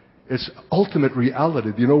 It's ultimate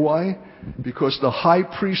reality. Do you know why? Because the high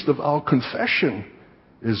priest of our confession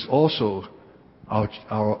is also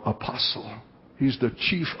our apostle. He's the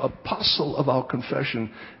chief apostle of our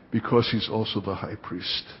confession because he's also the high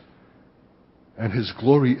priest. And his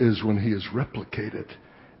glory is when he is replicated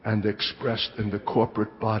and expressed in the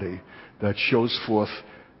corporate body that shows forth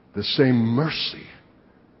the same mercy,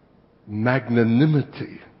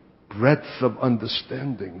 magnanimity, breadth of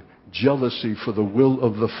understanding, jealousy for the will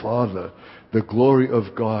of the Father, the glory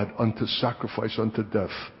of God unto sacrifice, unto death,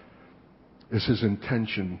 is his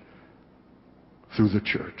intention through the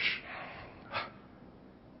church.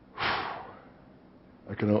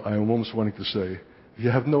 I'm almost wanting to say, if you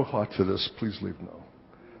have no heart for this, please leave now.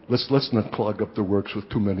 Let's not clog up the works with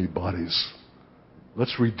too many bodies.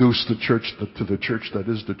 Let's reduce the church to the church that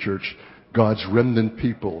is the church, God's remnant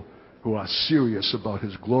people who are serious about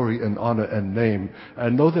his glory and honor and name,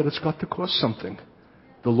 and know that it's got to cost something.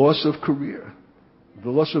 The loss of career, the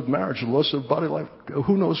loss of marriage, the loss of body life,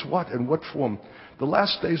 who knows what, in what form. The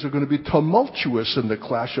last days are going to be tumultuous in the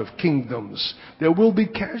clash of kingdoms. There will be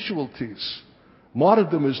casualties.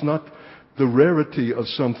 Martyrdom is not the rarity of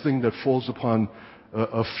something that falls upon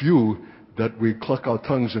a few that we cluck our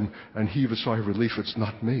tongues and heave a sigh of relief. It's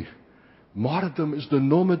not me. Martyrdom is the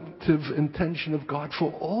normative intention of God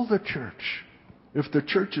for all the church. If the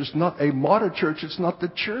church is not a martyr church, it's not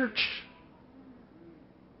the church.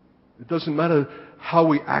 It doesn't matter how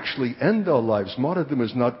we actually end our lives. Martyrdom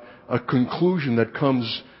is not a conclusion that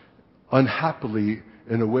comes unhappily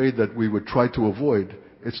in a way that we would try to avoid.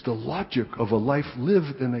 It's the logic of a life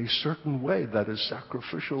lived in a certain way that is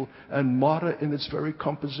sacrificial and martyr in its very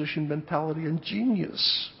composition, mentality, and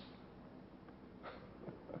genius.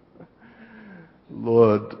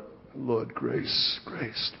 Lord, grace,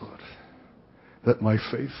 Lord. That my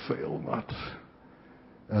faith fail not.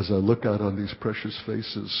 As I look out on these precious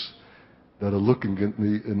faces that are looking at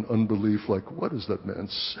me in unbelief like, what is that man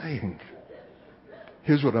saying?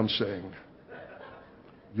 Here's what I'm saying.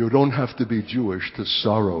 You don't have to be Jewish to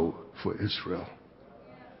sorrow for Israel.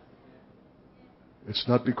 It's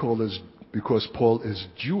not because Paul is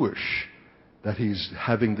Jewish that he's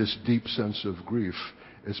having this deep sense of grief.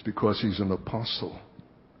 It's because he's an apostle.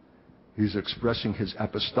 He's expressing his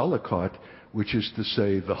apostolic heart, which is to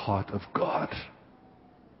say the heart of God.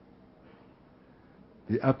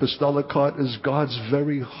 The apostolic heart is God's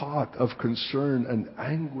very heart of concern and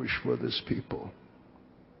anguish for this people.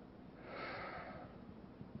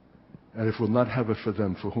 And if we'll not have it for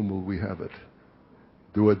them, for whom will we have it?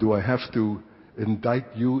 Do I have to indict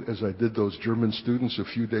you as I did those German students a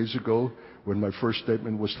few days ago when my first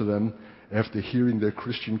statement was to them, after hearing their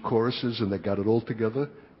Christian choruses and they got it all together,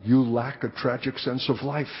 you lack a tragic sense of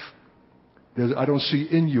life. I don't see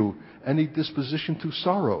in you any disposition to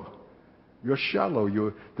sorrow. You're shallow.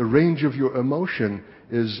 The range of your emotion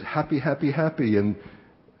is happy, and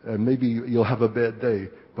maybe you'll have a bad day.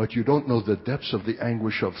 But you don't know the depths of the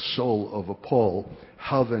anguish of soul of a Paul.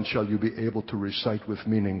 How then shall you be able to recite with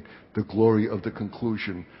meaning the glory of the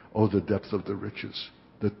conclusion, or the depth of the riches?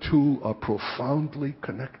 The two are profoundly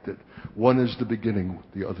connected. One is the beginning,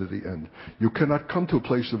 the other the end. You cannot come to a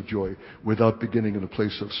place of joy without beginning in a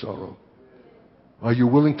place of sorrow. Are you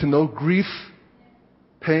willing to know grief,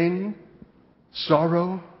 pain,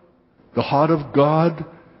 sorrow, the heart of God,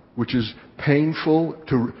 which is painful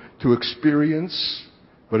to experience?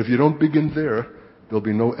 But if you don't begin there, there'll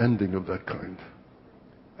be no ending of that kind.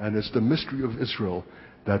 And it's the mystery of Israel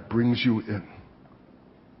that brings you in.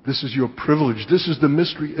 This is your privilege. This is the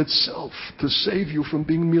mystery itself, to save you from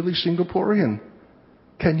being merely Singaporean.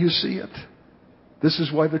 Can you see it? This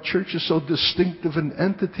is why the church is so distinctive an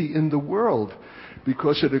entity in the world,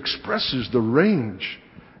 because it expresses the range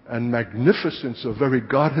and magnificence of very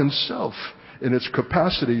God himself in its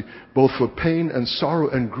capacity both for pain and sorrow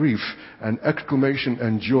and grief and exclamation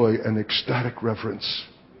and joy and ecstatic reverence.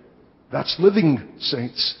 That's living,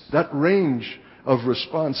 saints. That range of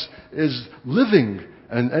response is living,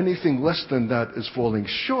 and anything less than that is falling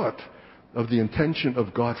short of the intention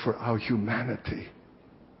of God for our humanity.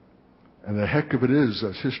 And the heck of it is,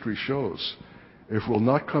 as history shows, if we'll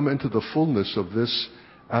not come into the fullness of this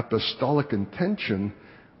apostolic intention,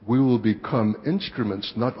 we will become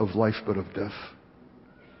instruments not of life but of death.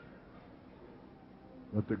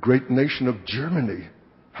 But the great nation of Germany,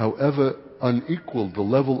 however unequaled the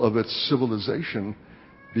level of its civilization,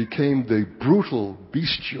 became the brutal,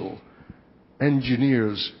 bestial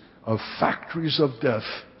engineers of factories of death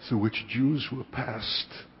through which Jews were passed.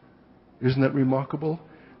 Isn't that remarkable?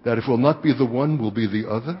 That if we'll not be the one, we'll be the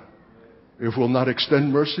other. If we'll not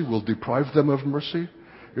extend mercy, we'll deprive them of mercy.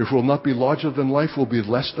 If we'll not be larger than life, we'll be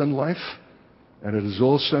less than life. And it is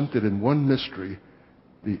all centered in one mystery,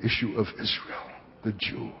 the issue of Israel, the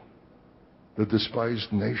Jew, the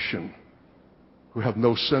despised nation, who have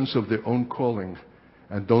no sense of their own calling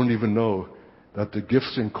and don't even know that the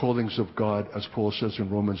gifts and callings of God, as Paul says in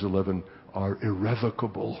Romans 11, are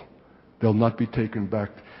irrevocable. They'll not be taken back.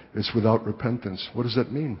 It's without repentance. What does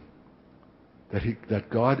that mean? That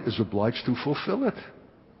God is obliged to fulfill it.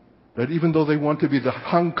 That even though they want to be the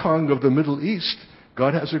Hong Kong of the Middle East,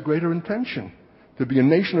 God has a greater intention. To be a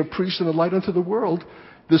nation of priests and a light unto the world,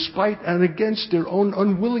 despite and against their own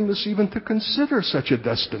unwillingness even to consider such a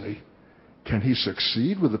destiny. Can he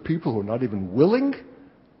succeed with the people who are not even willing?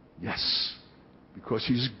 Yes. Because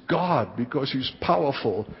he's God, because he's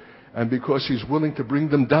powerful, and because he's willing to bring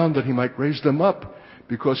them down that he might raise them up.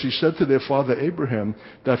 Because he said to their father Abraham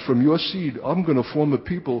that from your seed I'm going to form a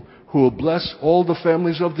people who will bless all the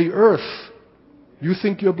families of the earth. You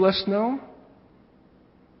think you're blessed now?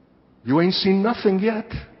 You ain't seen nothing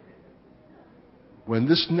yet. When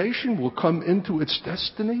this nation will come into its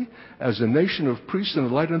destiny as a nation of priests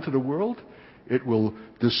and a light unto the world, it will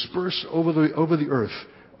disperse over the earth.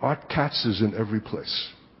 Art Katz is in every place.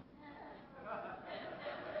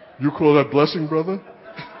 You call that blessing, brother?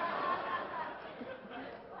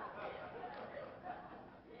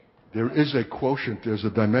 There is a quotient, there's a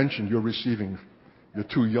dimension you're receiving. You're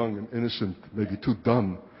too young and innocent, maybe too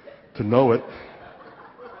dumb to know it.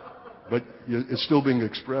 But it's still being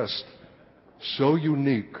expressed. So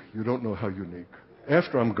unique, you don't know how unique.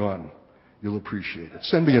 After I'm gone, you'll appreciate it.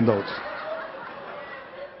 Send me a note.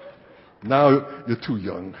 Now you're too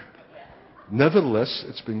young. Nevertheless,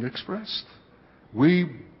 it's being expressed. We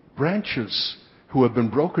branches who have been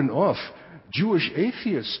broken off, Jewish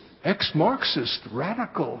atheist, ex-Marxist,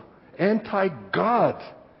 radical, anti-God,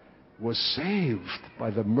 was saved by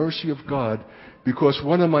the mercy of God because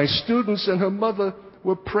one of my students and her mother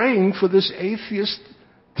were praying for this atheist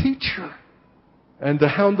teacher. And the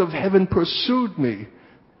hound of heaven pursued me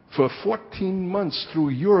for 14 months through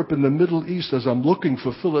Europe and the Middle East as I'm looking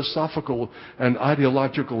for philosophical and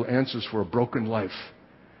ideological answers for a broken life,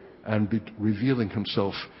 and revealing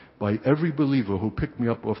himself by every believer who picked me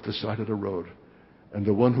up off the side of the road, and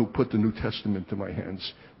the one who put the New Testament to my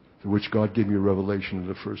hands, to which God gave me a revelation in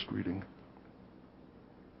the first reading.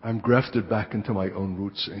 I'm grafted back into my own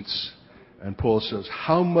root, saints. And Paul says,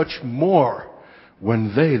 how much more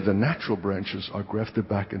when they, the natural branches, are grafted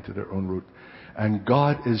back into their own root. And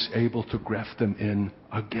God is able to graft them in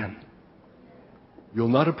again. You'll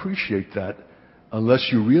not appreciate that unless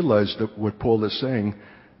you realize that what Paul is saying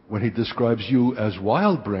when he describes you as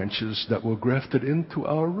wild branches that were grafted into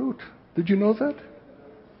our root. Did you know that?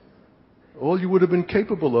 All you would have been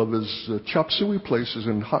capable of is chop suey places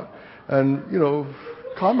and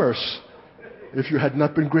commerce if you had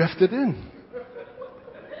not been grafted in.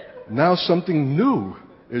 Now something new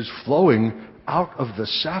is flowing out of the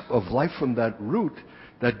sap of life from that root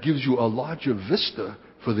that gives you a larger vista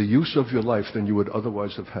for the use of your life than you would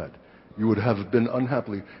otherwise have had. You would have been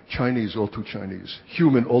unhappily Chinese all too Chinese,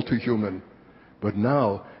 human all too human. But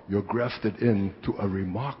now you're grafted into a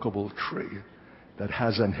remarkable tree that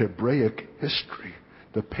has an Hebraic history.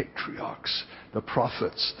 The patriarchs, the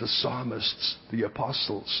prophets, the psalmists, the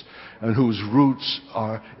apostles, and whose roots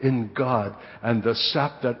are in God. And the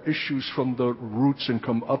sap that issues from the roots and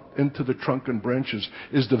come up into the trunk and branches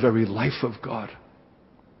is the very life of God.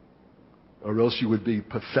 Or else you would be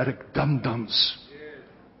pathetic dum-dums.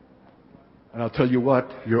 And I'll tell you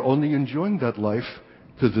what, you're only enjoying that life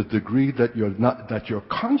to the degree that you're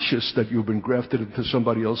conscious that you've been grafted into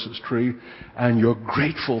somebody else's tree, and you're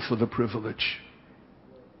grateful for the privilege.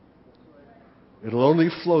 It'll only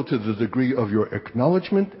flow to the degree of your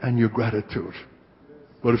acknowledgement and your gratitude.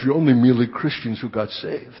 But if you're only merely Christians who got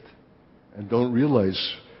saved and don't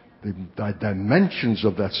realize the dimensions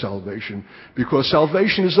of that salvation, because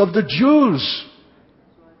salvation is of the Jews.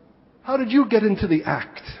 How did you get into the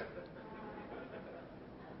act?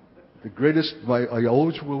 The greatest, I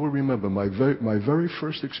always will remember my very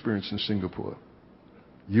first experience in Singapore,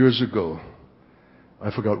 years ago. I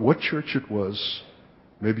forgot what church it was.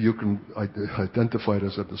 Maybe you can identify it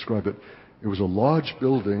as I describe it. It was a large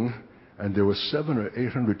building, and there were 700 or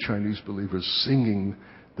 800 Chinese believers singing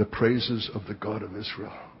the praises of the God of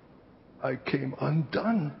Israel. I came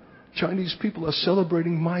undone. Chinese people are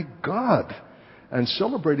celebrating my God, and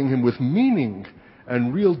celebrating Him with meaning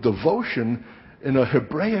and real devotion in a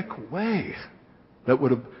Hebraic way that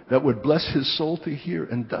would bless His soul to hear,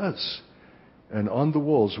 and does. And on the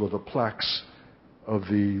walls were the plaques of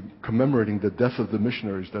commemorating the death of the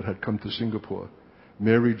missionaries that had come to Singapore.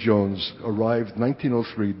 Mary Jones arrived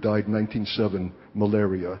 1903, died 1907,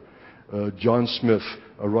 malaria. John Smith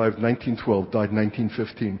arrived 1912, died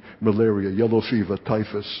 1915, malaria, yellow fever,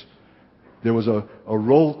 typhus. There was a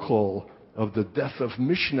roll call of the death of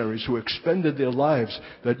missionaries who expended their lives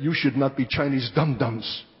that you should not be Chinese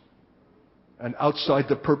dum-dums and outside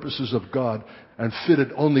the purposes of God and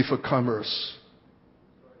fitted only for commerce.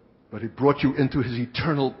 But He brought you into His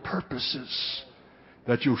eternal purposes,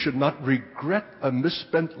 that you should not regret a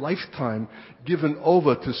misspent lifetime given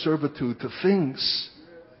over to servitude to things,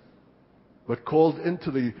 but called into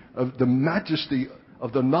the majesty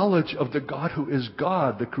of the knowledge of the God who is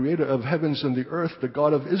God, the creator of heavens and the earth, the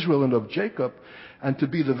God of Israel and of Jacob, and to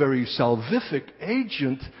be the very salvific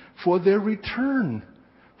agent for their return.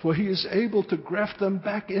 For He is able to graft them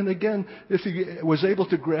back in again. If He was able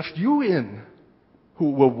to graft you in, who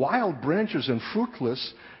were wild branches and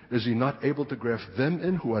fruitless, is He not able to graft them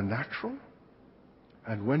in who are natural?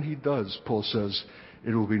 And when He does, Paul says,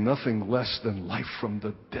 it will be nothing less than life from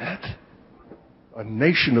the dead. A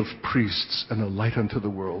nation of priests and a light unto the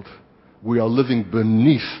world. We are living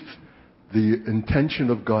beneath the intention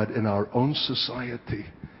of God in our own society.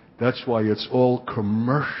 That's why it's all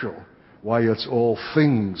commercial, why it's all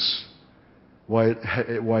things, why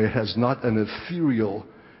it has not an ethereal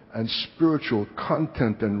and spiritual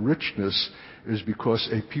content and richness, is because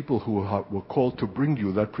a people who were called to bring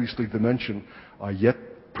you that priestly dimension are yet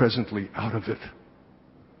presently out of it.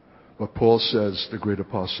 But Paul says, the great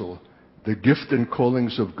apostle, the gift and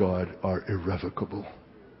callings of God are irrevocable.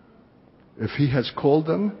 If He has called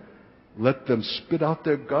them, let them spit out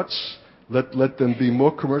their guts, let them be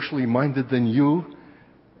more commercially minded than you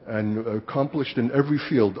and accomplished in every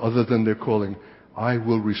field other than their calling. I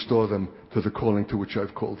will restore them to the calling to which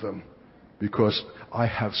I've called them. Because I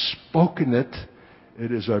have spoken it.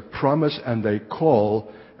 It is a promise and a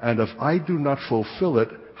call, And if I do not fulfill it,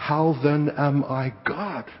 how then am I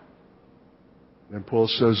God? And Paul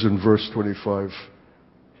says in verse 25,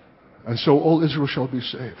 and so all Israel shall be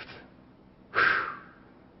saved.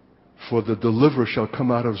 For the deliverer shall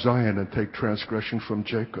come out of Zion and take transgression from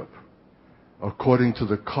Jacob, according to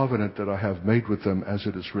the covenant that I have made with them, as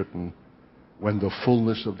it is written, when the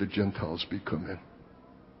fullness of the Gentiles be come in.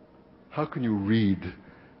 How can you read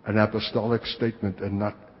an apostolic statement and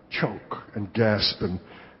not choke and gasp and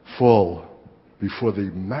fall before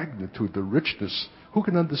the magnitude, the richness? Who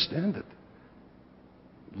can understand it?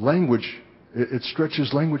 Language, it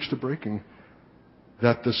stretches language to breaking.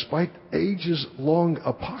 That despite ages-long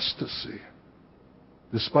apostasy,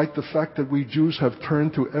 despite the fact that we Jews have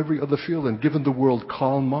turned to every other field and given the world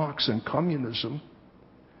Karl Marx and communism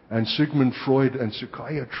and Sigmund Freud and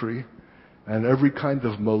psychiatry and every kind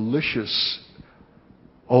of malicious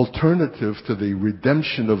alternative to the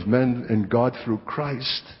redemption of men in God through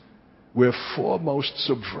Christ, we're foremost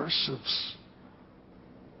subversives.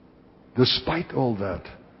 Despite all that,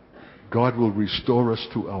 God will restore us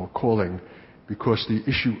to our calling, because the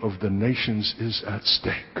issue of the nations is at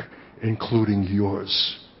stake, including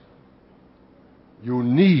yours. You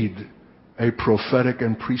need a prophetic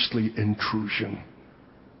and priestly intrusion.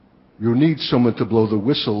 You need someone to blow the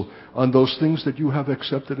whistle on those things that you have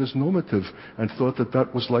accepted as normative and thought that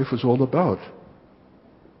that was life was all about.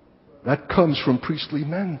 That comes from priestly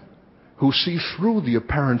men who see through the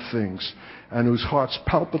apparent things and whose hearts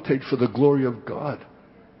palpitate for the glory of God,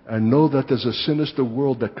 and know that there's a sinister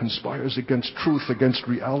world that conspires against truth, against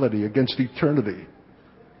reality, against eternity.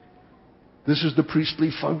 This is the priestly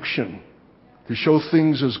function, to show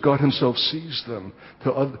things as God himself sees them,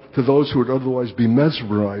 to those who would otherwise be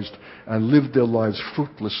mesmerized and live their lives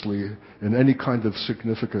fruitlessly in any kind of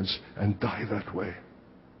significance and die that way.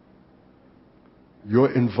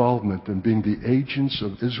 Your involvement in being the agents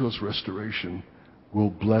of Israel's restoration will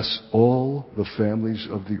bless all the families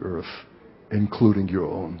of the earth, including your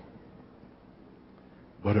own.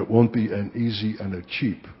 But it won't be an easy and a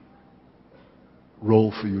cheap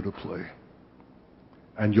role for you to play.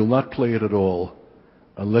 And you'll not play it at all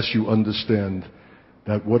unless you understand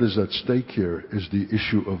that what is at stake here is the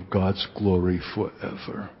issue of God's glory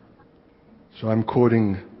forever. So I'm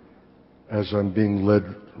quoting, as I'm being led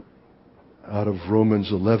out of Romans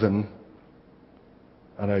 11,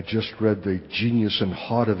 and I just read the genius and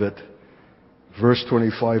heart of it. Verse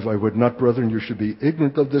 25, I would not, brethren, you should be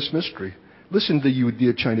ignorant of this mystery. Listen to you,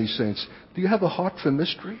 dear Chinese saints. Do you have a heart for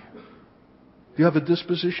mystery? Do you have a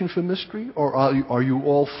disposition for mystery? Or are you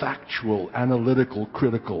all factual, analytical,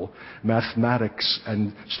 critical, mathematics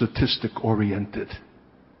and statistic oriented?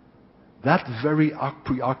 That very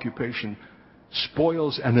preoccupation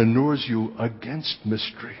spoils and inures you against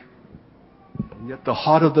mystery. And yet the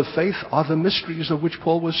heart of the faith are the mysteries of which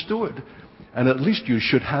Paul was steward. And at least you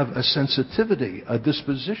should have a sensitivity, a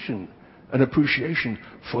disposition, an appreciation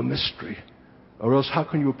for mystery. Or else how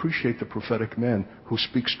can you appreciate the prophetic man who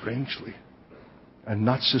speaks strangely and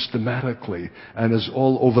not systematically and is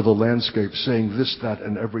all over the landscape saying this, that,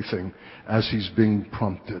 and everything as he's being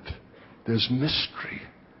prompted? There's mystery.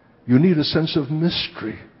 You need a sense of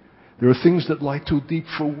mystery. There are things that lie too deep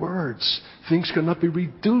for words. Things cannot be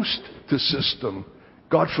reduced to system.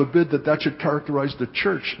 God forbid that that should characterize the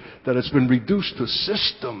church, that it's been reduced to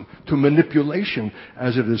system, to manipulation,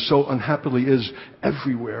 as it is so unhappily is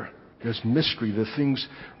everywhere. There's mystery. There are things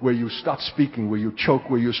where you stop speaking, where you choke,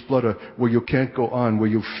 where you splutter, where you can't go on, where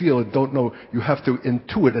you feel and don't know. You have to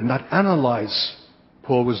intuit and not analyze.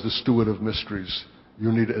 Paul was the steward of mysteries.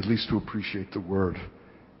 You need at least to appreciate the word,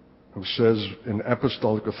 who says in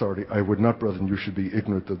apostolic authority, I would not, brethren, you should be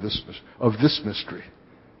ignorant of this mystery.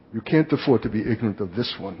 You can't afford to be ignorant of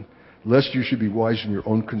this one, lest you should be wise in your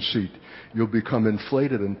own conceit. You'll become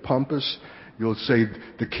inflated and pompous. You'll say,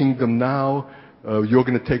 the kingdom now, you're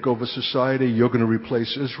going to take over society, you're going to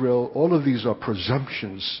replace Israel. All of these are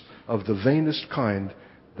presumptions of the vainest kind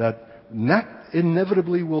that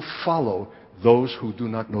inevitably will follow those who do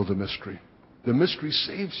not know the mystery. The mystery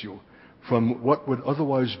saves you from what would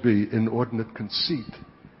otherwise be inordinate conceit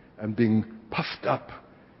and being puffed up.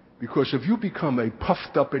 Because if you become a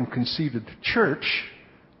puffed up and conceited church,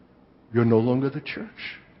 you're no longer the church.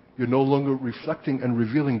 You're no longer reflecting and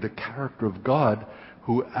revealing the character of God,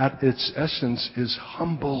 who at its essence is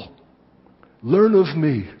humble. Learn of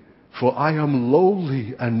me, for I am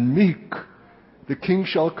lowly and meek. The king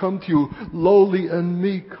shall come to you lowly and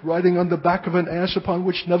meek, riding on the back of an ass upon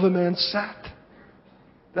which never man sat.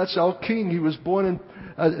 That's our king. He was born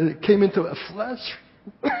and came into a flesh.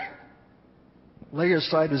 Lay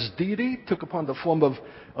aside his deity, took upon the form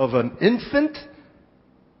of an infant,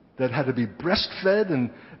 that had to be breastfed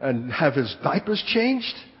and have his diapers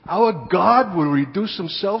changed? Our God will reduce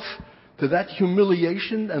himself to that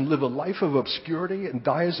humiliation and live a life of obscurity and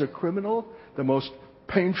die as a criminal, the most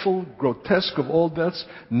painful, grotesque of all deaths,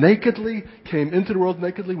 nakedly, came into the world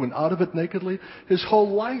nakedly, went out of it nakedly. His whole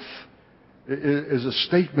life is a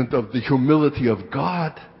statement of the humility of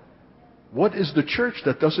God. What is the church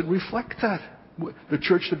that doesn't reflect that? The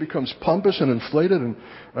church that becomes pompous and inflated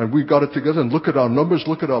and we got it together and look at our numbers,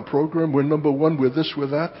 look at our program, we're number one, we're this, we're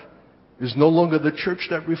that, is no longer the church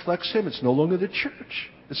that reflects him. It's no longer the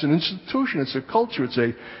church. It's an institution, it's a culture, it's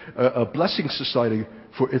a blessing society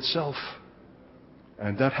for itself.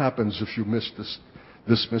 And that happens if you miss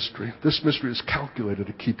this mystery. This mystery is calculated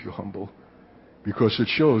to keep you humble because it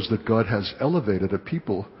shows that God has elevated a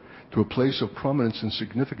people to a place of prominence and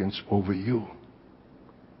significance over you,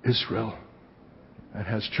 Israel, and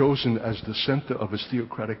has chosen as the center of his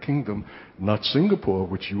theocratic kingdom, not Singapore,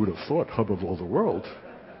 which you would have thought, hub of all the world,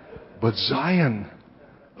 but Zion,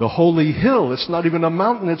 the holy hill. It's not even a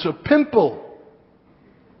mountain, it's a pimple.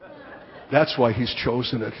 That's why he's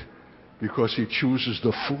chosen it, because he chooses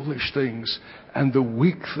the foolish things and the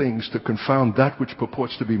weak things to confound that which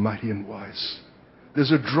purports to be mighty and wise.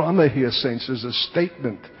 There's a drama here, saints. There's a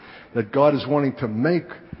statement that God is wanting to make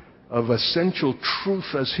of essential truth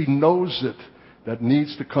as he knows it, that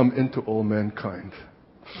needs to come into all mankind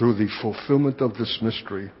through the fulfillment of this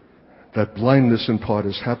mystery. That blindness in part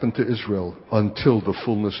has happened to Israel until the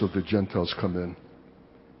fullness of the Gentiles come in.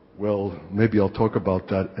 Well, maybe I'll talk about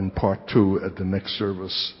that in part 2 at the next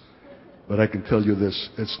service. But I can tell you this,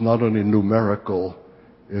 it's not only numerical,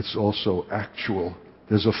 it's also actual.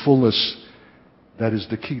 There's a fullness that is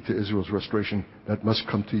the key to Israel's restoration that must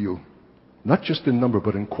come to you. Not just in number,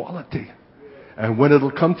 but in quality. And when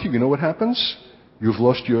it'll come to you, you know what happens? You've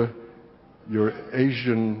lost your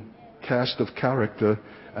Asian cast of character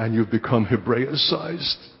and you've become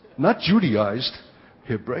Hebraicized. Not Judaized,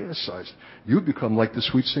 Hebraicized. You become like the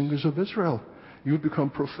sweet singers of Israel. You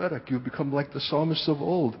become prophetic. You become like the psalmists of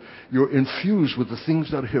old. You're infused with the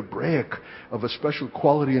things that are Hebraic, of a special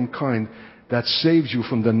quality and kind that saves you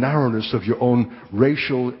from the narrowness of your own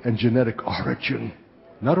racial and genetic origin.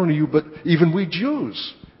 Not only you, but even we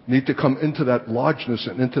Jews need to come into that largeness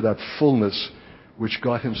and into that fullness which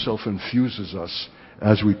God himself infuses us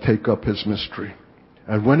as we take up his mystery.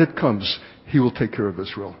 And when it comes, he will take care of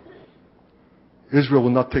Israel. Israel will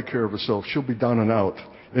not take care of herself. She'll be down and out,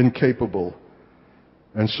 incapable.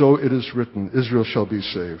 And so it is written, Israel shall be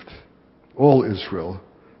saved. All Israel.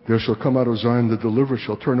 There shall come out of Zion the deliverer,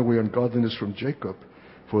 shall turn away ungodliness from Jacob.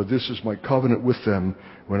 For this is my covenant with them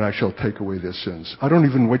when I shall take away their sins. I don't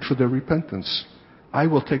even wait for their repentance. I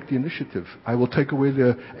will take the initiative. I will take away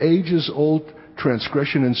their ages-old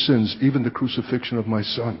transgression and sins, even the crucifixion of my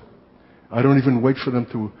son. I don't even wait for them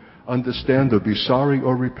to understand or be sorry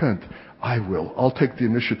or repent. I will. I'll take the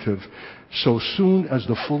initiative. So soon as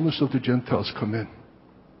the fullness of the Gentiles come in,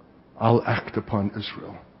 I'll act upon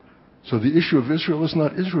Israel. So the issue of Israel is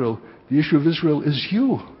not Israel. The issue of Israel is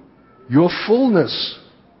you. Your fullness.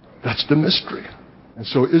 That's the mystery. And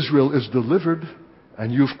so Israel is delivered,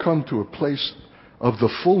 and you've come to a place of the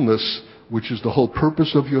fullness, which is the whole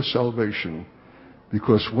purpose of your salvation.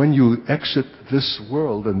 Because when you exit this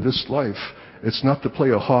world and this life, it's not to play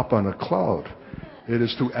a harp on a cloud. It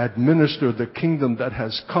is to administer the kingdom that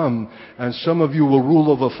has come. And some of you will rule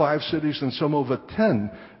over 5 cities and some over 10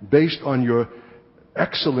 based on your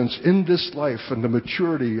excellence in this life and the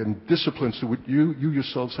maturity and disciplines to which you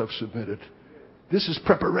yourselves have submitted. This is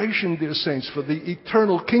preparation, dear saints, for the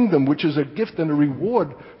eternal kingdom, which is a gift and a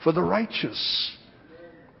reward for the righteous,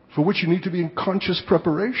 for which you need to be in conscious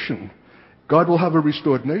preparation. God will have a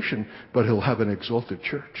restored nation, but he'll have an exalted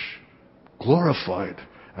church, glorified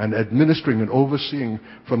and administering and overseeing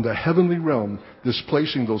from the heavenly realm,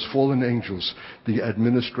 displacing those fallen angels, the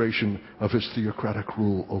administration of his theocratic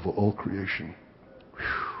rule over all creation.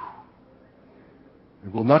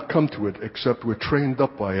 It will not come to it except we're trained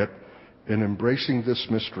up by it in embracing this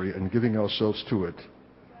mystery and giving ourselves to it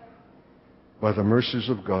by the mercies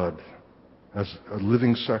of God as a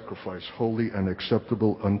living sacrifice, holy and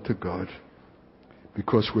acceptable unto God,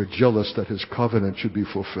 because we're jealous that his covenant should be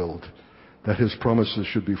fulfilled, that his promises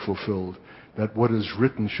should be fulfilled, that what is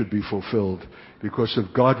written should be fulfilled. Because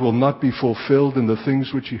if God will not be fulfilled in the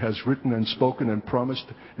things which he has written and spoken and promised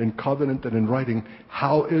in covenant and in writing,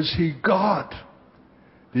 how is he God?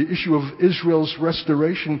 The issue of Israel's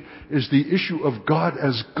restoration is the issue of God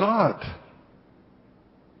as God.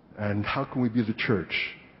 And how can we be the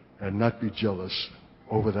church and not be jealous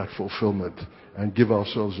over that fulfillment and give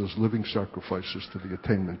ourselves as living sacrifices to the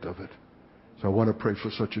attainment of it? So I want to pray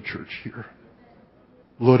for such a church here.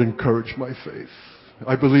 Lord, encourage my faith.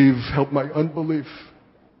 I believe, help my unbelief.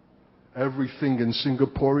 Everything in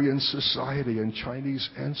Singaporean society and Chinese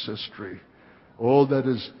ancestry, all that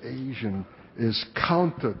is Asian, is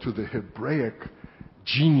counter to the Hebraic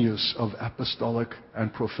genius of apostolic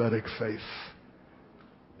and prophetic faith.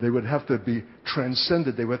 They would have to be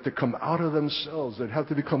transcended. They would have to come out of themselves. They'd have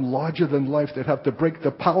to become larger than life. They'd have to break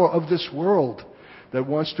the power of this world that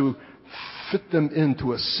wants to fit them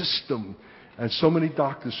into a system. And so many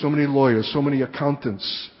doctors, so many lawyers, so many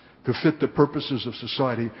accountants to fit the purposes of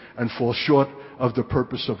society and fall short of the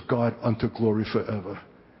purpose of God unto glory forever.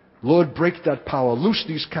 Lord, break that power. Loose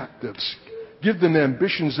these captives. Give them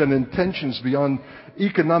ambitions and intentions beyond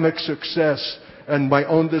economic success and my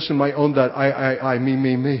own this and my own that, I,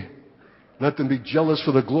 me. Let them be jealous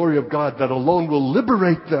for the glory of God that alone will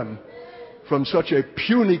liberate them from such a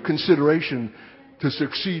puny consideration to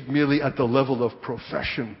succeed merely at the level of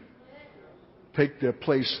profession. Take their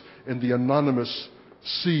place in the anonymous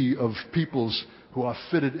sea of peoples who are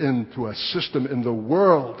fitted into a system in the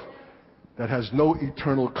world that has no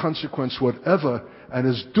eternal consequence whatever and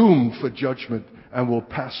is doomed for judgment and will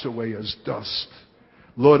pass away as dust.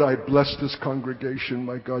 Lord, I bless this congregation,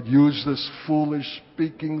 my God. Use this foolish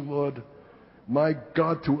speaking, Lord, my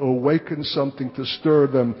God, to awaken something, to stir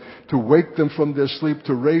them, to wake them from their sleep,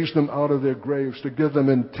 to raise them out of their graves, to give them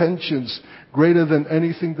intentions greater than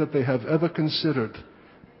anything that they have ever considered,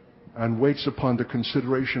 and waits upon the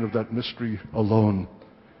consideration of that mystery alone,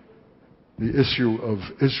 the issue of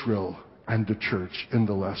Israel and the church in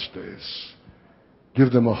the last days.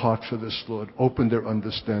 Give them a heart for this, Lord. Open their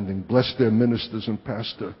understanding. Bless their ministers and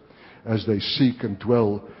pastor as they seek and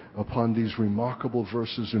dwell upon these remarkable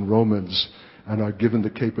verses in Romans and are given the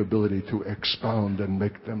capability to expound and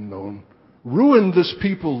make them known. Ruin this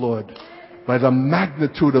people, Lord, by the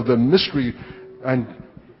magnitude of the mystery and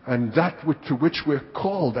that to which we're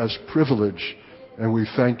called as privilege. And we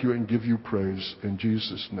thank you and give you praise in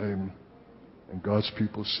Jesus' name. And God's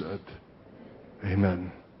people said,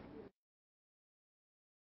 Amen.